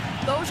defense.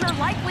 Those are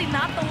likely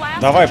not the last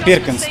Давай,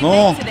 adjustments Перкинс, they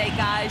ну. make today,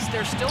 guys.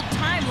 There's still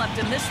time left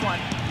in this one.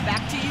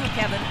 Back to you,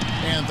 Kevin.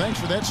 And thanks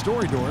for that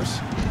story,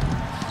 Doris.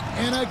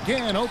 And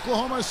again,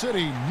 Oklahoma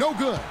City, no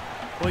good.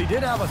 Well, he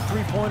did have a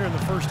 3-pointer in the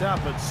first half,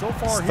 but so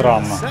far here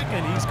in the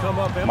second, he's come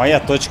up empty. Моя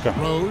точка.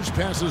 Rose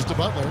passes to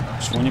Butler.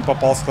 Почему не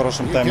попал с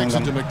хорошим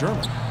таймингом?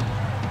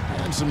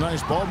 And some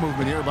nice ball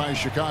movement here by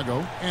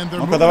Chicago. And they're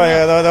Ну-ка,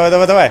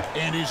 давай.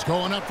 And he's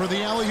going up for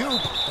the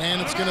alley-oop.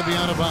 And it's going to be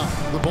out of bounds.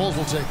 The Bulls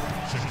will take it.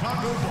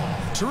 Chicago ball.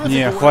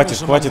 Не,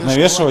 хватит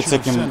навешивать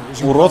всяким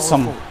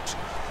уродцам.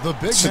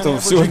 Что-то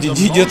сегодня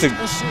идет и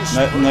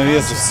на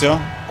вес и все.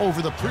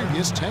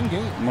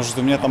 Может,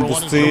 у меня там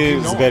бусты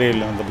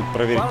сгорели, надо будет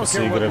проверить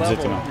после игры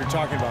обязательно.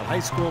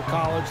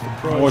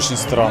 Очень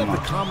странно.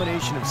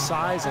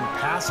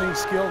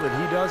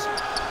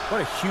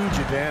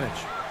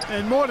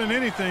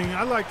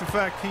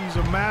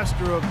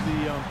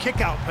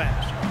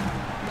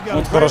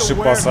 Вот хороший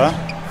пас, а?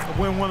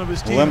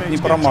 Лэмп не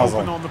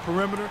промазал.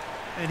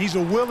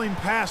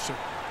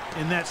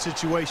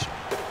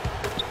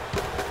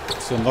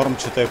 Все, норм,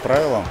 читай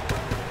правила.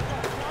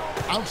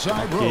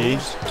 Окей.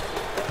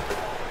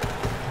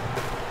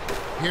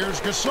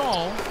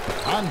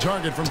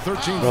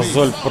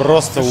 Газоль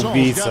просто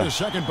убийца.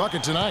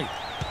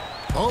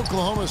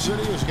 Oklahoma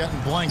City has gotten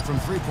blank from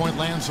three-point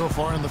land so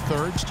far in the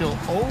third, still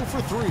 0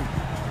 for 3.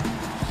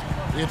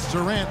 It's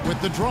Durant with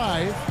the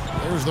drive.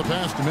 There's the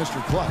pass to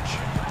Mr. Clutch.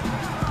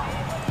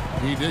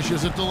 He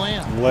dishes it to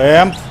Lamb.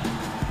 Лэмп.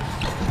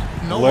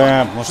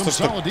 Лэмп, ну что ж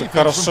так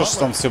хорошо, что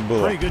там все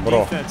было,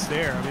 бро.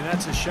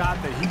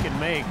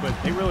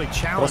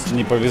 Просто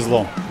не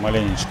повезло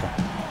маленечко.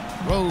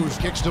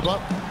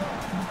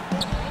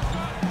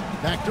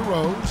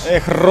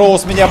 Эх,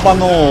 Роуз меня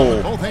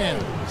обманул.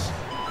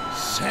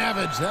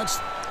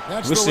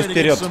 Вышли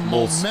вперед,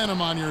 Буллс.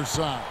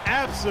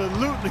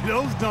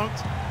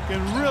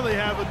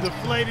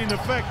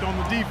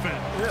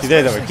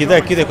 Кидай давай,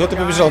 кидай. Куда ты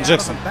побежал,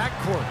 Джексон?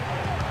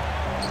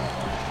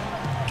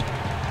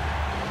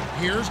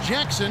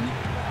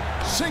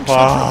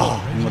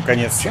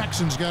 Наконец-то.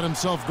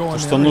 То,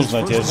 что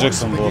нужно тебе,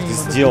 Джексон, было, ты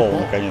сделал,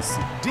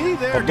 наконец-то.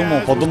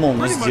 Подумал,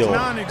 но сделал.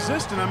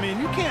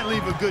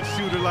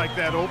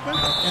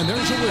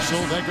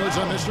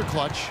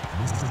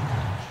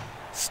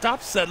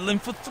 Stop settling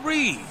for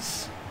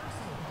threes.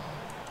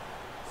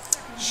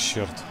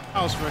 Черт.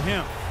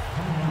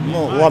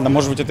 Ну, ладно,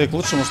 может быть, это и к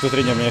лучшему, что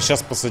тренер меня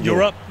сейчас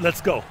посадил.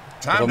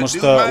 Потому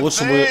что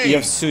лучше бы я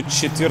всю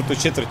четвертую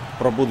четверть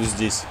пробуду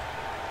здесь.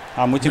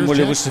 А мы тем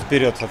более вышли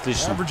вперед,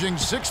 отлично.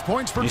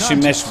 Еще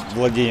мяч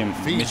владеем,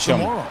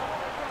 мячом.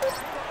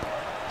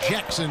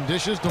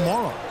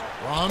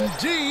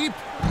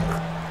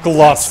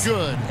 Класс!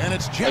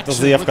 Это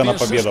заявка на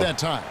победу.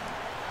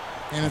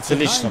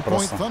 Отлично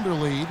просто.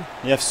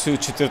 Я всю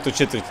четвертую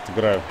четверть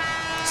играю.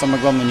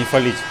 Самое главное не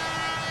фалить.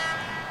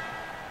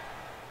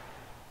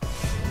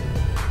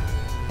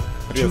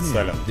 Привет,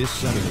 Сталин.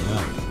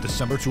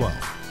 December 12th,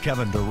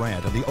 Kevin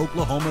Durant and the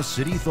Oklahoma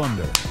City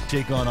Thunder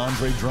take on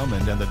Andre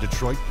Drummond and the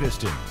Detroit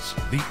Pistons.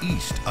 The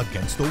East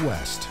against the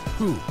West.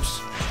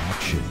 Hoops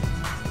action.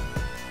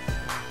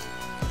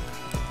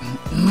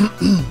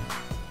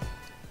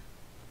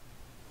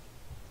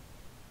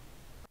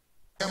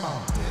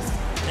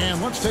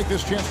 And let's take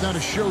this chance now to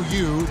show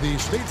you the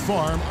State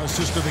Farm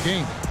assist of the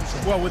game.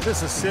 Well, with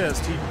this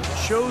assist, he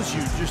shows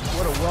you just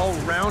what a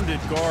well-rounded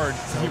guard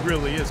he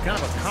really is.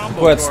 Kind of a combo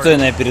Какая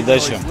отстойная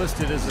передача.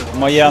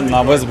 Моя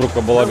на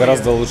Вестбрука была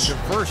гораздо лучше.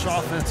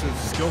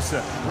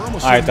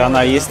 А, это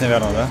она и есть,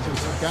 наверное, да?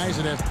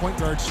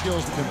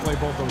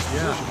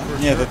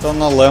 Нет, это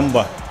она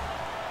Лэмбо.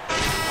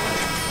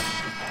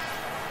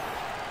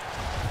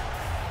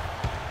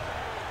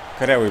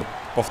 Корявый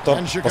повтор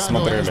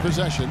посмотрели.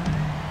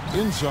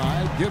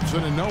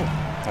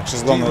 Так,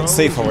 сейчас главное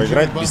сейфово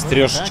играть, без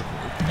трешечек.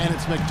 And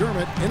it's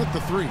McDermott in at the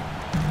 3.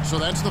 So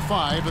that's the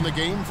 5 in the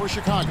game for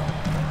Chicago.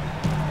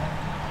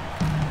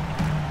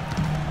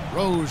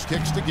 Rose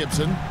kicks to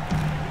Gibson.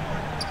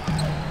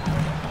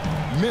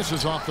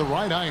 Misses off the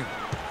right iron.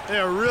 They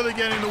are really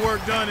getting the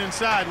work done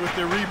inside with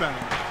their rebound.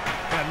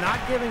 Not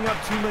giving up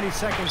too many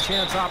second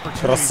chance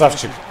opportunities.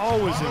 Красавчик.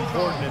 Always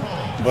important.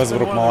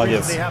 Вестбрук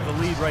молодец.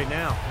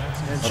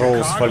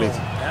 Роуз фалит.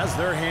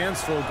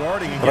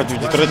 Против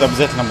Детройта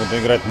обязательно буду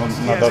играть, но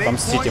надо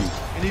отомстить им.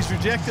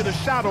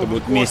 Это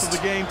будет месть.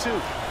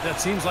 That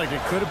seems like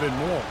it could have been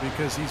more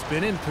because he's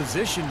been in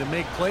position to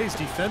make plays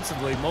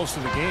defensively most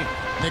of the game.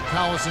 Nick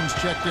Collison's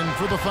checked in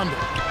for the Thunder.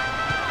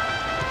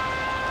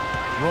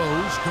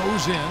 Rose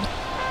goes in,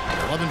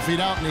 11 feet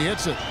out, and he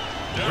hits it.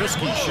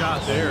 Risky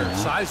shot there.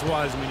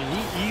 Size-wise, I mean,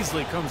 he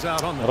easily comes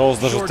out on the Роуз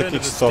даже в short end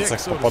таких of the ситуациях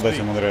stick, so to попадать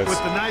speak. ему нравится.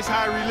 With the nice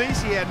high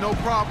release, he had no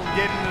problem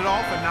getting it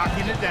off and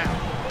knocking it down.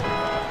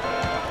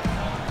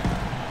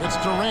 It's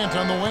Durant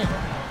on the wing.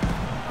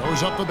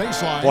 Goes up the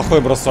baseline. Плохой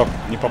бросок,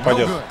 не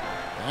попадет.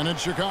 And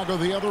it's Chicago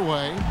the other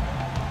way.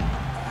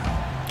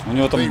 У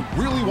него там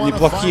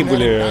неплохие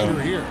были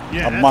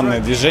обманные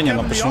движения,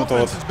 но почему-то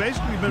вот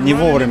не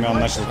вовремя он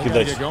начал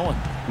кидать.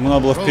 Ему надо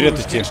было вперед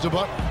идти.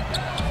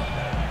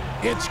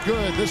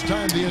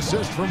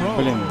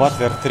 Блин,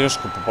 Батлер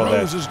трешку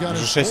попадает.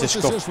 Уже 6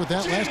 очков.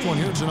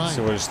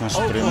 Всего лишь наше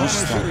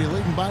преимущество.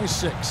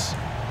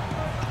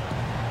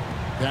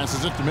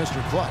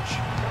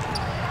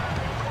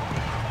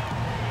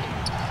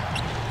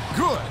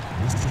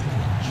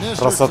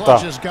 Красота.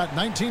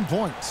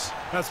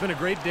 That's been a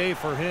great day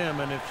for him,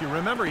 and if you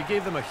remember, he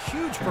gave them a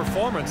huge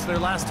performance their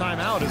last time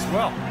out as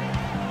well.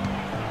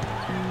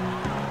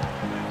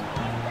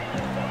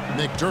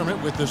 McDermott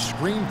with the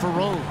screen for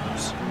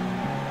Rose.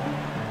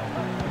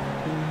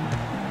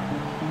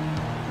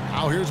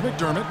 Now here's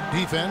McDermott.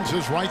 Defense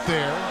is right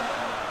there.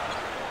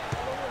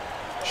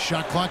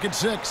 Shot clock at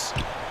 6.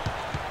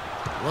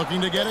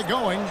 Looking to get it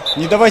going.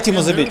 Не давайте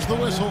ему забить.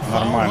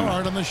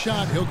 Нормально.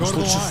 Уж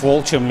лучше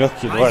фол, чем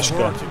легкий 2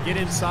 очка.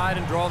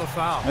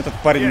 Этот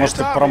парень может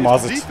и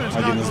промазать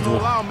один из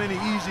двух. Да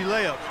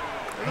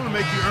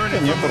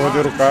нет,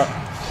 вроде рука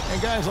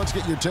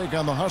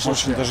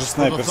очень даже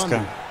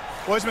снайперская.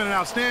 О,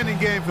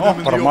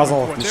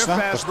 промазал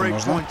отлично, то, что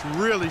нужно.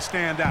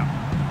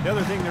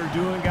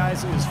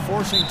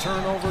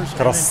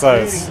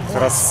 Красавец,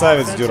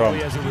 красавец Дюран.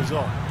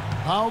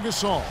 Pau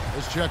Gasol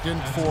is checked in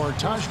for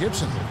Taj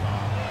Gibson.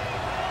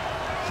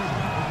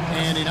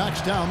 And he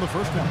knocks down the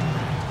first one.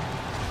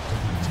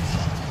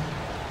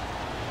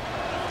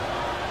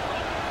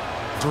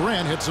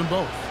 Durant hits them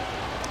both.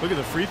 Look at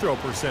the free throw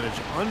percentage.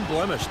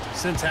 Unblemished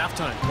since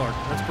halftime, Clark.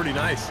 That's pretty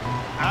nice.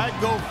 I'd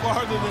go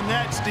farther than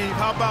that, Steve.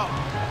 How about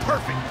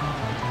perfect?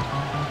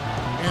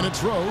 And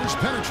it's Rose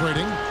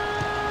penetrating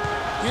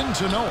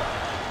into Noah.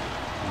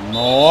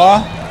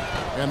 Но...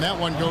 Блин,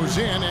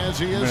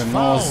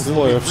 но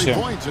злой вообще.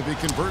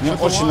 Мне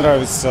очень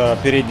нравится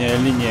передняя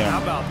линия.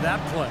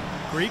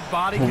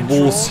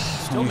 Булс,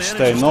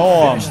 считай,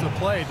 но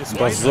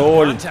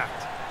Газоль.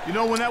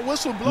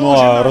 Ну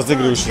а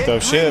разыгрывающий-то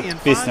вообще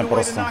песня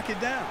просто.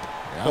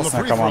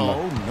 Классная команда.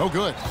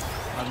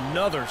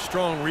 Another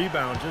strong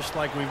rebound, just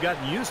like we've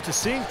gotten used to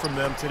seeing from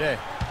them today.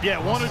 Yeah,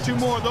 1 or 2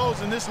 more of those,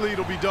 and this lead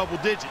will be double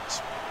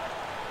digits.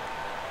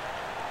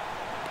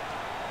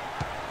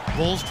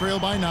 Bulls trail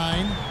by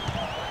 9.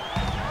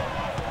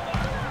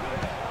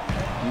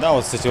 Да,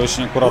 вот, кстати,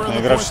 очень аккуратная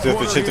игра в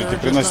четвертой четверти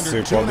приносит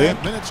свои плоды.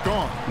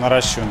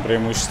 Наращиваем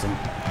преимущество.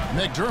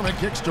 Но я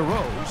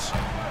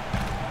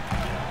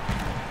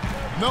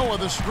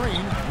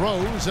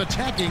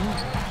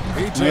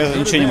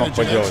ничего не мог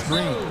поделать.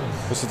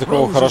 После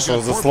такого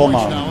хорошего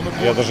заслона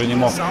я даже не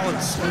мог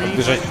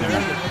подбежать к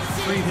нему.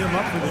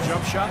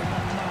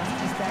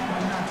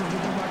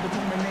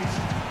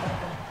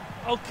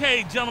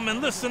 Okay,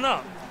 gentlemen, listen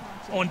up.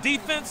 On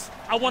defense,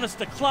 I want us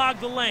to clog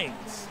the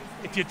lanes.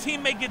 If your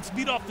teammate gets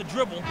beat off the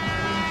dribble,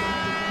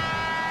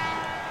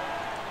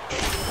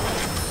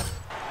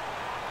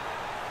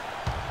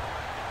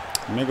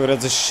 мне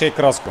говорят, защищай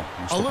краску,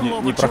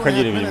 чтобы не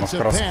проходили, видимо, в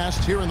краску.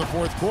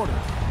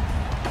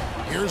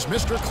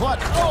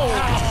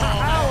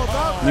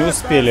 Не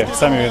успели,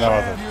 сами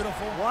виноваты.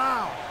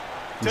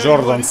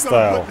 Джордан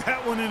стайл.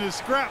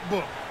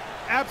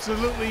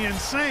 Absolutely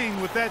insane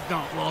with that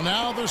dunk. Well,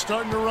 now they're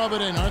starting to rub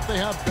it in, aren't they?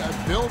 Have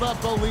build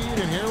up a lead,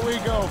 and here we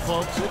go,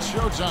 folks. It's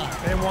showtime.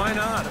 And why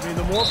not? I mean,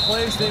 the more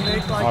plays they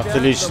make like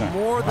Отлично.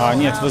 А,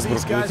 нет,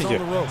 Вестбрук, видите,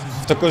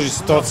 в такой же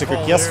ситуации,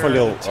 как я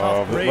свалил,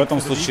 в этом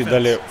случае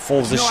дали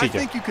фол в защите.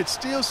 Это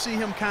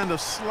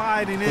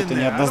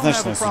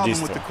неоднозначное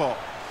судейство.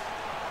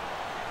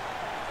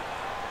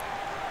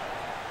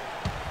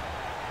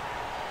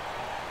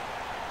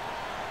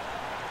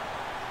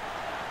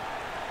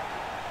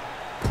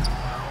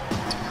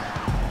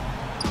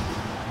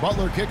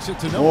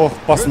 Ох,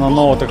 пас на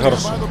Ноу, так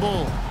хорошо.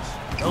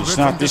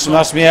 Отлично, отлично,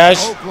 наш мяч.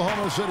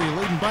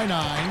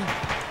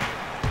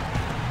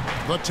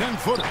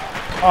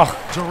 Ах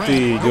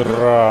ты,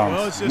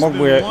 Дюран. Мог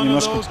бы я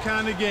немножко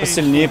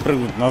посильнее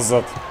прыгнуть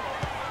назад.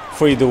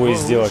 Фейдовый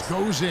сделать.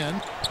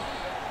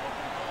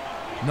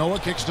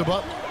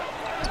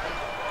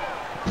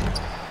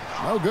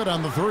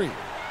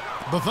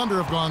 The Thunder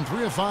have gone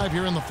 3 of 5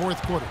 here in the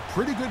fourth quarter.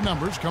 Pretty good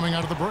numbers coming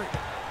out of the break.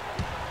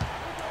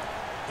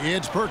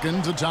 It's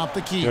Perkins atop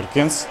the key.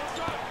 Перкинс.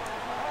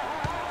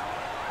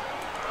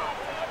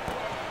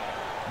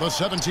 The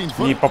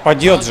 17-foot. Не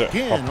попадет же.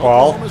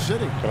 Попал.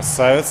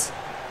 Красавец.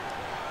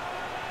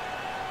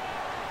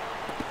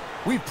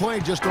 We've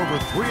played just over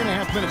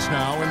 3.5 minutes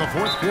now in the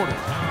fourth quarter.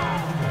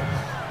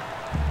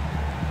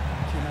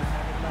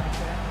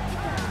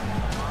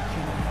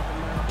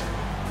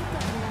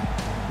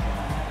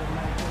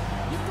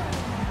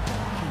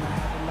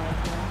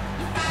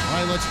 All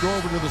right, let's go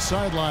over to the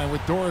sideline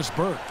with Doris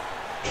Burke.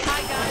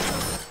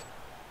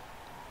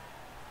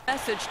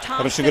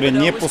 Короче говоря,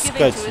 не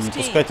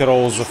пускать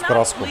Роуза в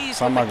краску.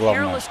 Самое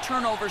главное.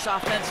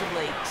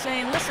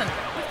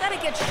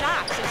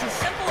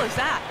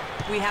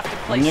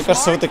 Мне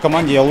кажется, в этой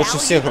команде я лучше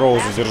всех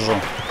Роуза держу.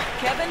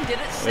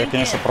 Я,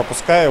 конечно,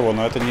 пропускаю его,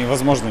 но это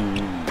невозможно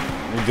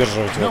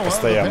удерживать его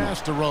постоянно.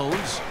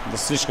 Да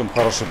слишком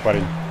хороший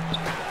парень.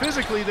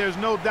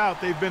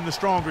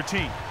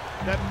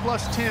 That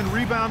plus 10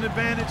 rebound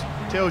advantage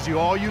tells you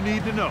all you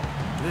need to know.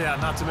 Yeah,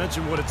 not to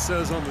mention what it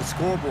says on the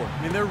scoreboard.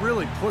 I mean, they're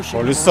really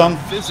pushing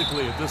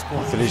physically at this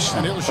point.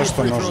 Отлично, то,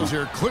 что нужно.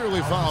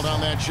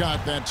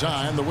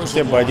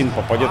 Хотя бы один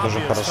попадет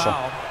уже хорошо.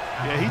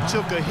 Yeah, he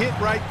took a hit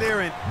right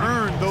there and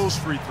earned those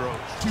free throws.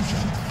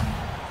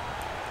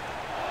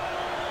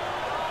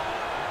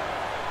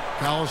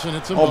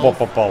 Оба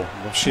попал.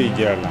 Вообще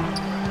идеально.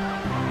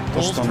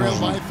 То, что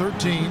нужно.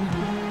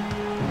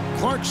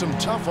 Clark some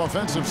tough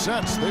offensive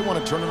sets. They want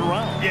to turn it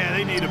around. Yeah,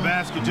 they need a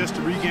basket just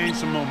to regain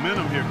some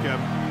momentum here,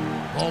 Kevin.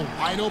 Oh,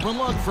 wide open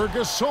look for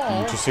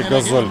Gasol. Ничего себе, And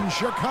Газоль. again,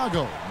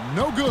 Chicago.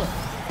 No good.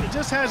 It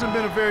just hasn't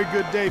been a very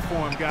good day for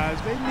him, guys.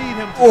 They need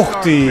him to Ух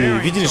start ты,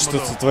 bearing видели, some что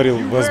of those. сотворил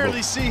You Вестбрук?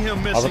 rarely see him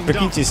А вот missing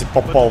прикиньте, dunks, если but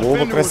попал, the было бы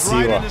defender was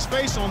right красиво. in his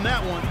face on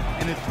that one,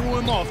 and it threw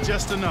him off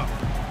just enough.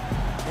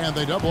 And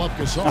they double up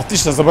Gasol.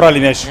 Отлично, забрали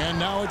мяч. And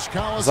now it's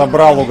Collison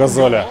Забрал у running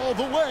Газоля. all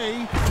the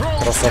way.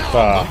 Throws Красота,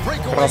 down the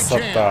breakaway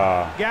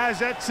красота. Guys,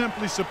 that's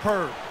simply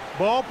superb.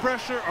 Ball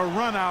pressure, a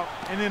run out,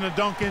 and then a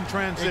dunk in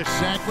transition.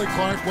 Exactly,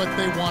 Clark, what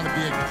they wanted,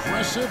 the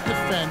aggressive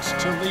defense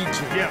to lead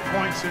to. Yeah,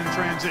 points in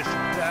transition.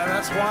 Yeah,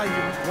 that's why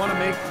you want to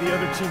make the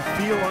other team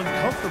feel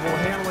uncomfortable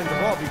handling the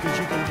ball because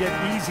you can get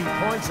easy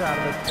points out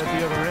of it at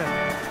the other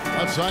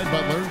end. Outside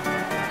Butler.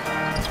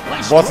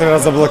 Ботлера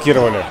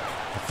заблокировали.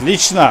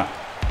 Отлично.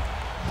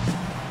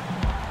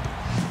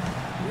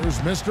 Here's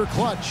Mr.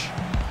 Clutch.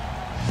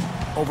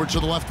 Over to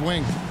the left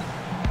wing.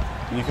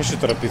 Не хочу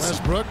торопиться.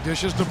 Westbrook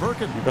dishes to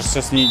Perkins. Мне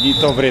кажется, сейчас не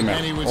то время.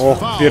 And he was Ох,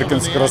 fouled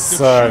Перкинс in the act of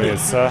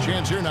красавец, shooting. а.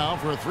 Chance here now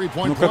for a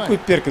three-point Ну play. какой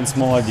Перкинс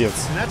молодец.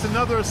 And that's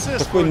another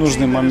assist Такой for a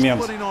нужный team that is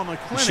момент. putting on a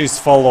clinic Еще и с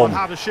фолом. on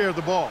how to share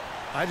the ball.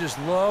 I just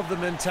love the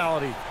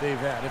mentality they've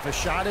had. If a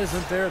shot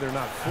isn't there, they're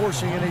not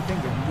forcing anything.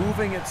 They're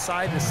moving it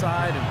side to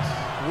side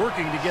and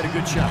working to get a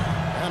good shot.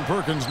 And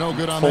Perkins no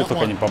good on Фол that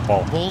только не one.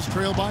 попал. Bulls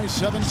trail by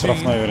 17.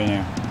 Штрафной,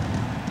 вернее.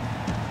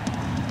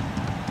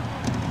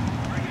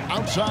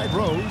 Outside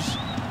Rose.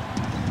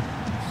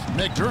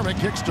 McDermott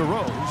kicks to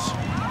Rose.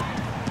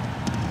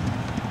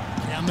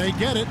 And they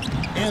get it.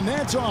 And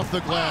that's off the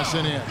glass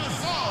and in.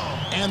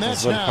 And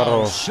that's Газоль now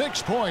хорош.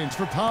 6 points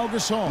for Pau Ну,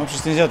 Gasol. вообще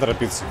нельзя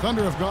торопиться.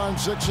 Thunder have gone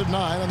 6 of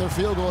 9 on their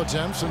field goal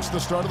attempts since the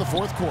start of the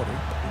fourth quarter.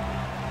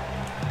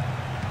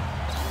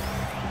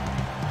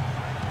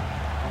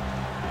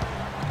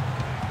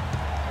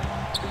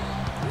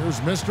 Here's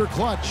Mr.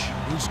 Clutch.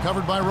 He's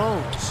covered by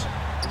Rose.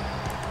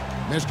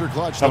 Mr.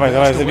 Clutch. the Давай, pass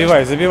давай, to забивай,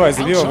 Westbrook. забивай,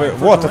 забивай. Outside for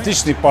Вот, Durant.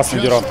 отличный пас на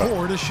Just Дюранта.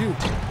 4 to shoot.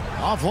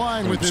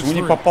 Offline with his Почему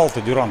не three.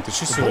 попал-то Дюрант? Ты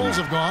что The сегодня? Bulls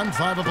have gone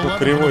 5 of 11 from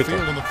the кривой-то.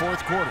 field in the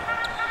fourth quarter.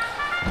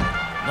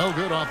 No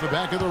good off the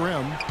back of the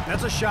rim.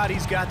 That's a shot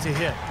he's got to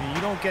hit.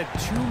 You don't get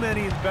too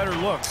many better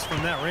looks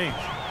from that range.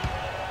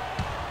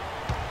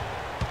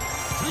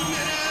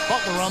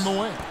 Butler on the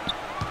wing.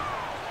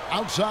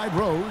 Outside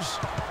Rose.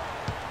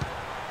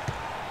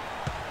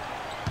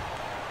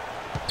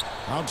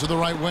 Out to the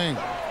right wing.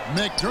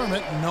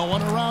 McDermott, no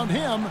one around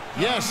him.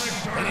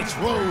 Yes, and it's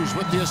Rose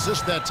with the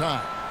assist that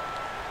time.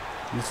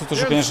 Ну, тут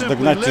уже, конечно,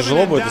 догнать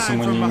тяжело будет, если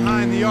мы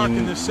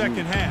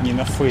не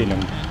нафейлим.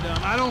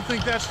 I don't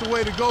think that's the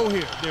way to go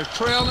here. They're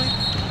trailing.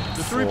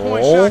 The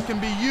three-point shot can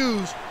be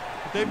used,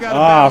 but they've got to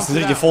balance it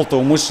Смотрите, out. фол-то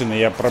умышленный.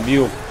 Я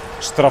пробью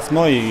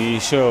штрафной, и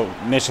еще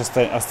мяч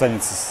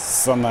останется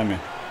за нами.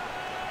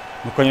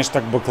 Ну, конечно,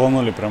 так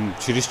бакланули, прям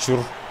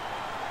чересчур.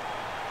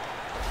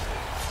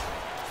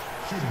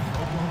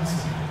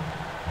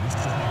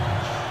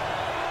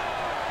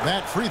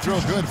 That free throw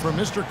good for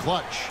Mr.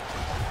 Clutch.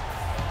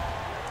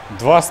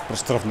 2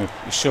 штрафных,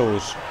 еще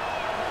лучше.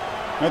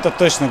 Ну, это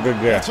точно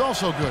ГГ. It's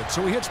also good,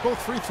 so he hits both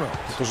free throws.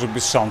 Тут уже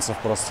без шансов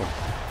просто.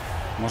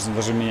 Можно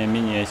даже меня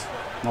менять,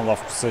 на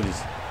лавку садить.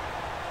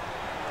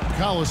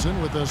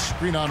 Collison with a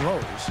screen on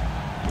Rose.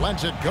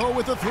 Lets it go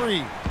with a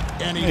three.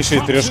 And he Еще и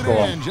drops it трешку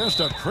in.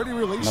 Just a pretty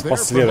release there for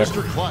напоследок.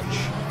 Mr. Clutch.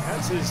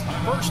 That's his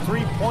first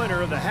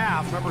three-pointer of the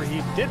half. Remember,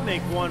 he did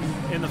make one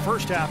in the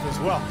first half as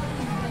well.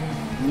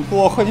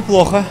 Неплохо,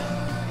 неплохо.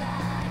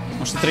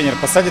 Может, тренер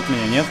посадит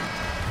меня, нет?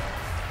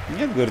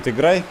 Нет, говорит,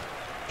 играй.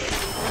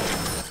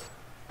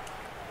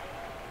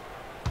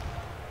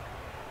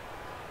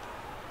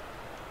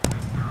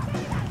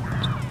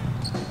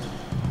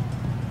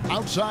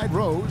 Outside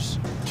Rose.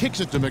 Kicks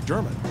it to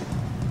McDermott.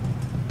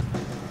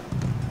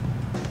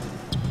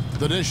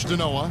 The dish to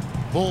Noah.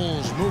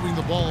 Bulls moving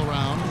the ball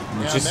around.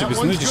 Ничего себе,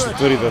 смотрите, что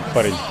творит этот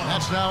парень.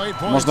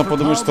 Можно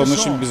подумать, что он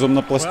очень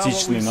безумно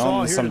пластичный,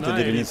 но на самом-то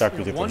деле не так,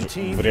 ведь это уже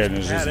в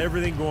реальной жизни.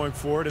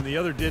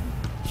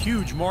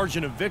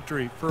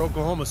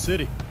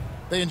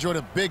 They enjoyed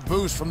a big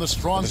boost from the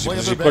strong play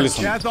of Подожди, the bench.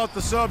 Коллисон. Yeah, I thought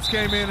the subs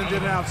came in and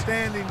did an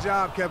outstanding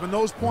job, Kevin.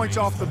 Those points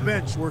off the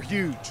bench were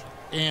huge.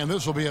 And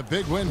this will be a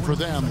big win for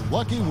them.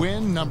 Lucky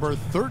win number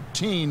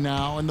 13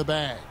 now in the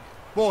bag.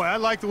 Boy, I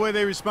like the way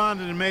they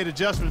responded and made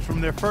adjustments from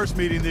their first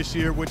meeting this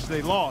year, which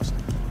they lost,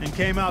 and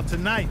came out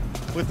tonight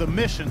with a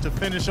mission to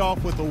finish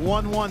off with a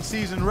 1-1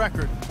 season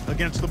record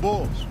against the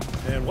Bulls.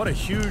 And what a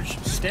huge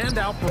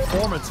standout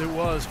performance it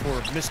was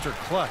for Mr.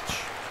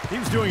 Clutch. He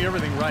was doing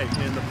everything right,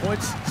 and the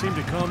points seemed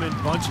to come in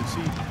bunches.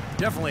 He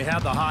definitely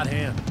had the hot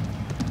hand.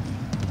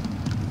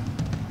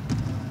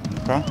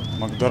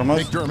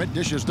 McDermott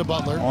dishes to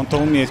Butler. Он-то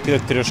умеет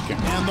кидать трешки.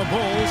 And the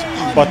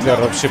Bulls. Батлер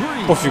вообще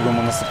пофигу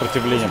ему на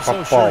сопротивление,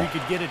 попал.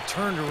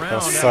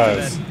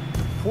 Красавец.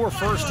 Poor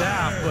first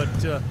half,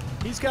 but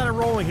he's got it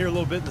rolling here a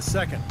little bit in the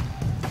second.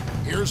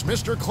 Here's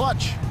Mr.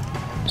 Clutch.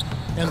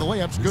 And the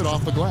layup's good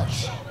off the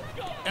glass.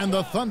 And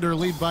the Thunder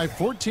lead by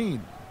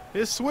 14.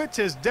 His switch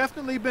has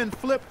definitely been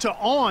flipped to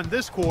on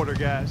this quarter,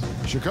 guys.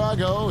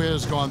 Chicago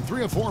has gone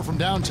 3 of 4 from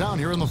downtown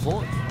here in the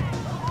fourth.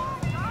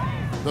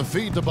 The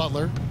feed to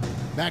Butler.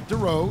 Back to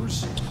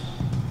Rose.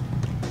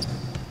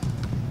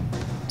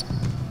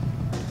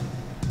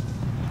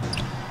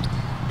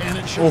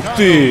 Ух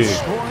ты!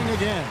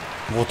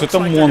 Вот это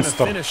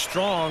монстр!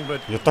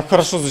 Я так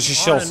хорошо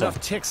защищался.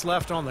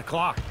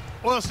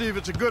 Well, Steve,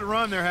 it's a good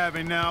run they're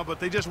having now, but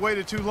they just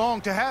waited too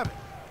long to have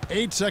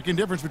it. 8-second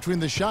difference between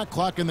the shot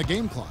clock and the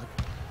game clock.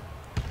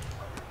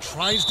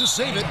 Tries to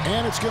save it,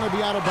 and it's going to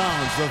be out of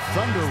bounds. The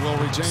Thunder will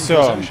retain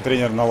possession. Все,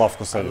 тренер на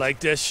лавку садит. Like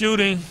that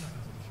shooting.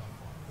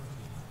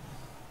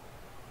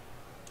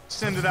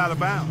 Send it out of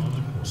bounds.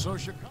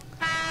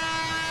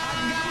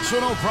 So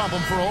no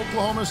problem for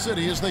Oklahoma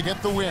City as they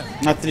get the win.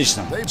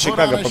 Отлично.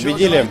 Чикаго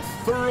победили.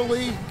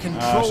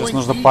 Сейчас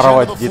нужно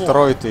порвать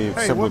Детройт, и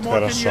все будет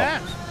хорошо.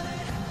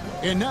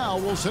 And now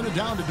we'll send it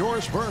down to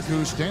Doris Burke,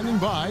 who's standing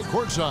by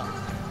courtside.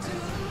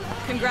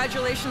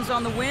 Congratulations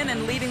on the win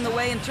and leading the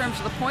way in terms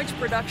of the points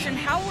production.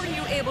 How were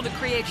you able to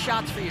create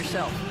shots for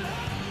yourself?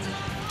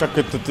 Как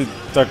это ты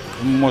так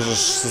можешь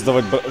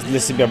создавать для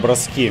себя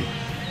броски?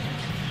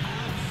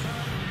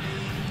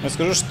 Я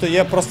скажу, что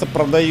я просто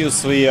продаю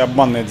свои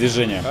обманные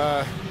движения.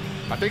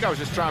 I think I was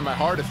just trying my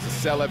hardest to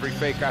sell every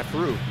fake I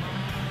threw.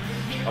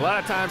 A lot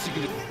of times you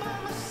can.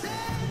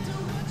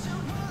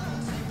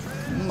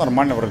 Ну,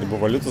 нормально, вроде бы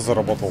валюту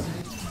заработал.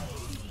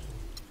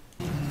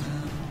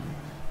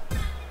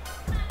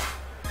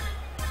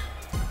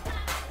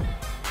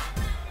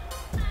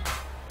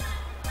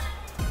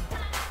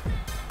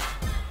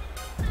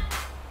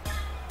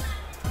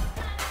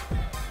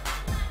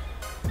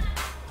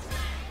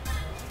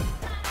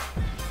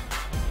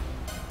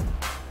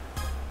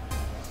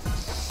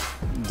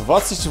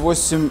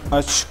 «28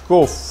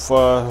 очков,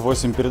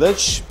 8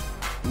 передач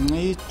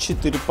и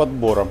 4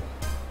 подбора.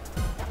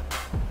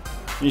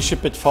 Еще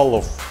 5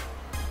 фолов.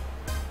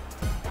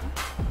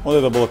 Вот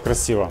это было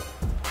красиво.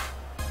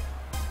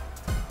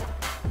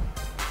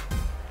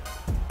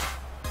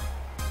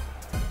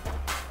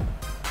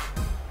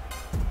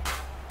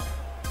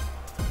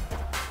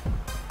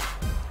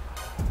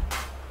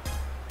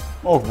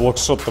 Ох,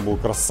 блокшот-то был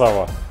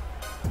красава.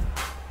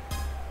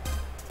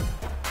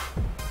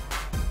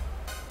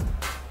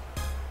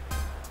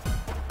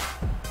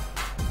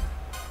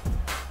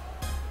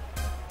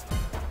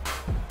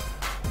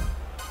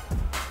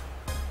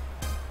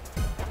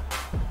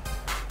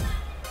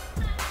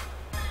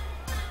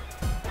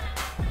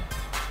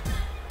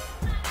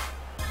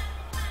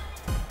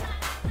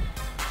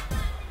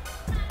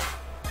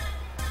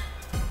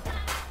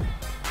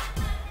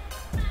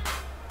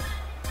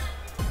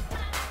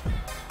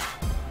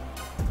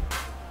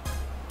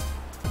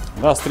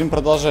 Да, стрим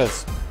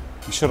продолжается.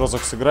 Еще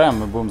разок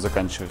сыграем и будем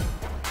заканчивать.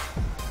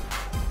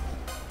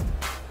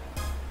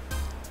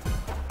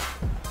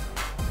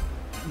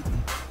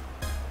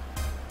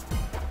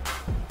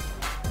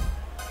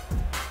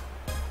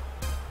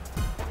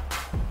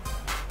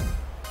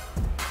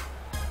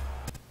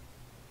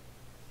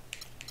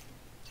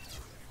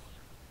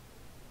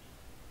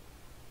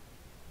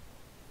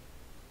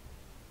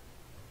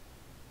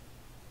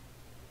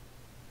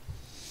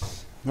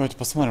 Давайте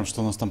посмотрим,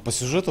 что у нас там по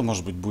сюжету,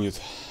 может быть,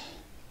 будет.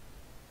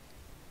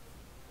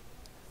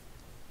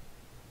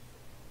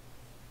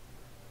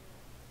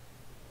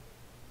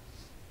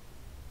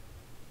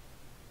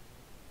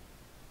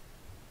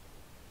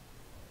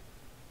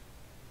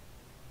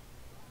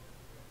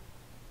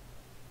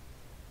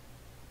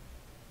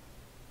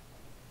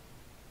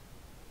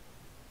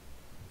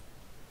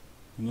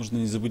 Нужно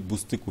не забыть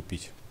бусты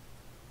купить.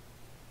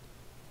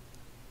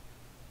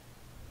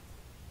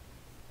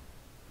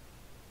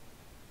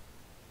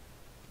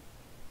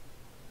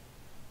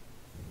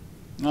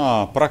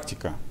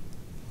 Практика.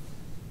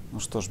 Ну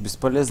что ж,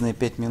 бесполезные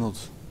 5 минут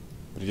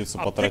придется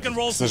потратить,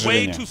 к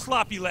сожалению. Ну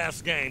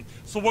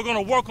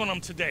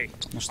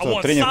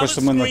что, тренер хочет,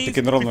 чтобы мы над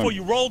пик-н-роллом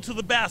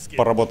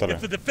поработали.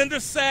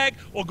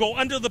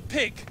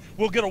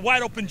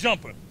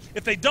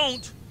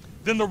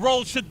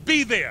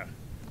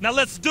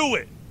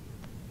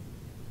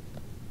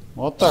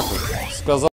 Вот так вот. Сказал.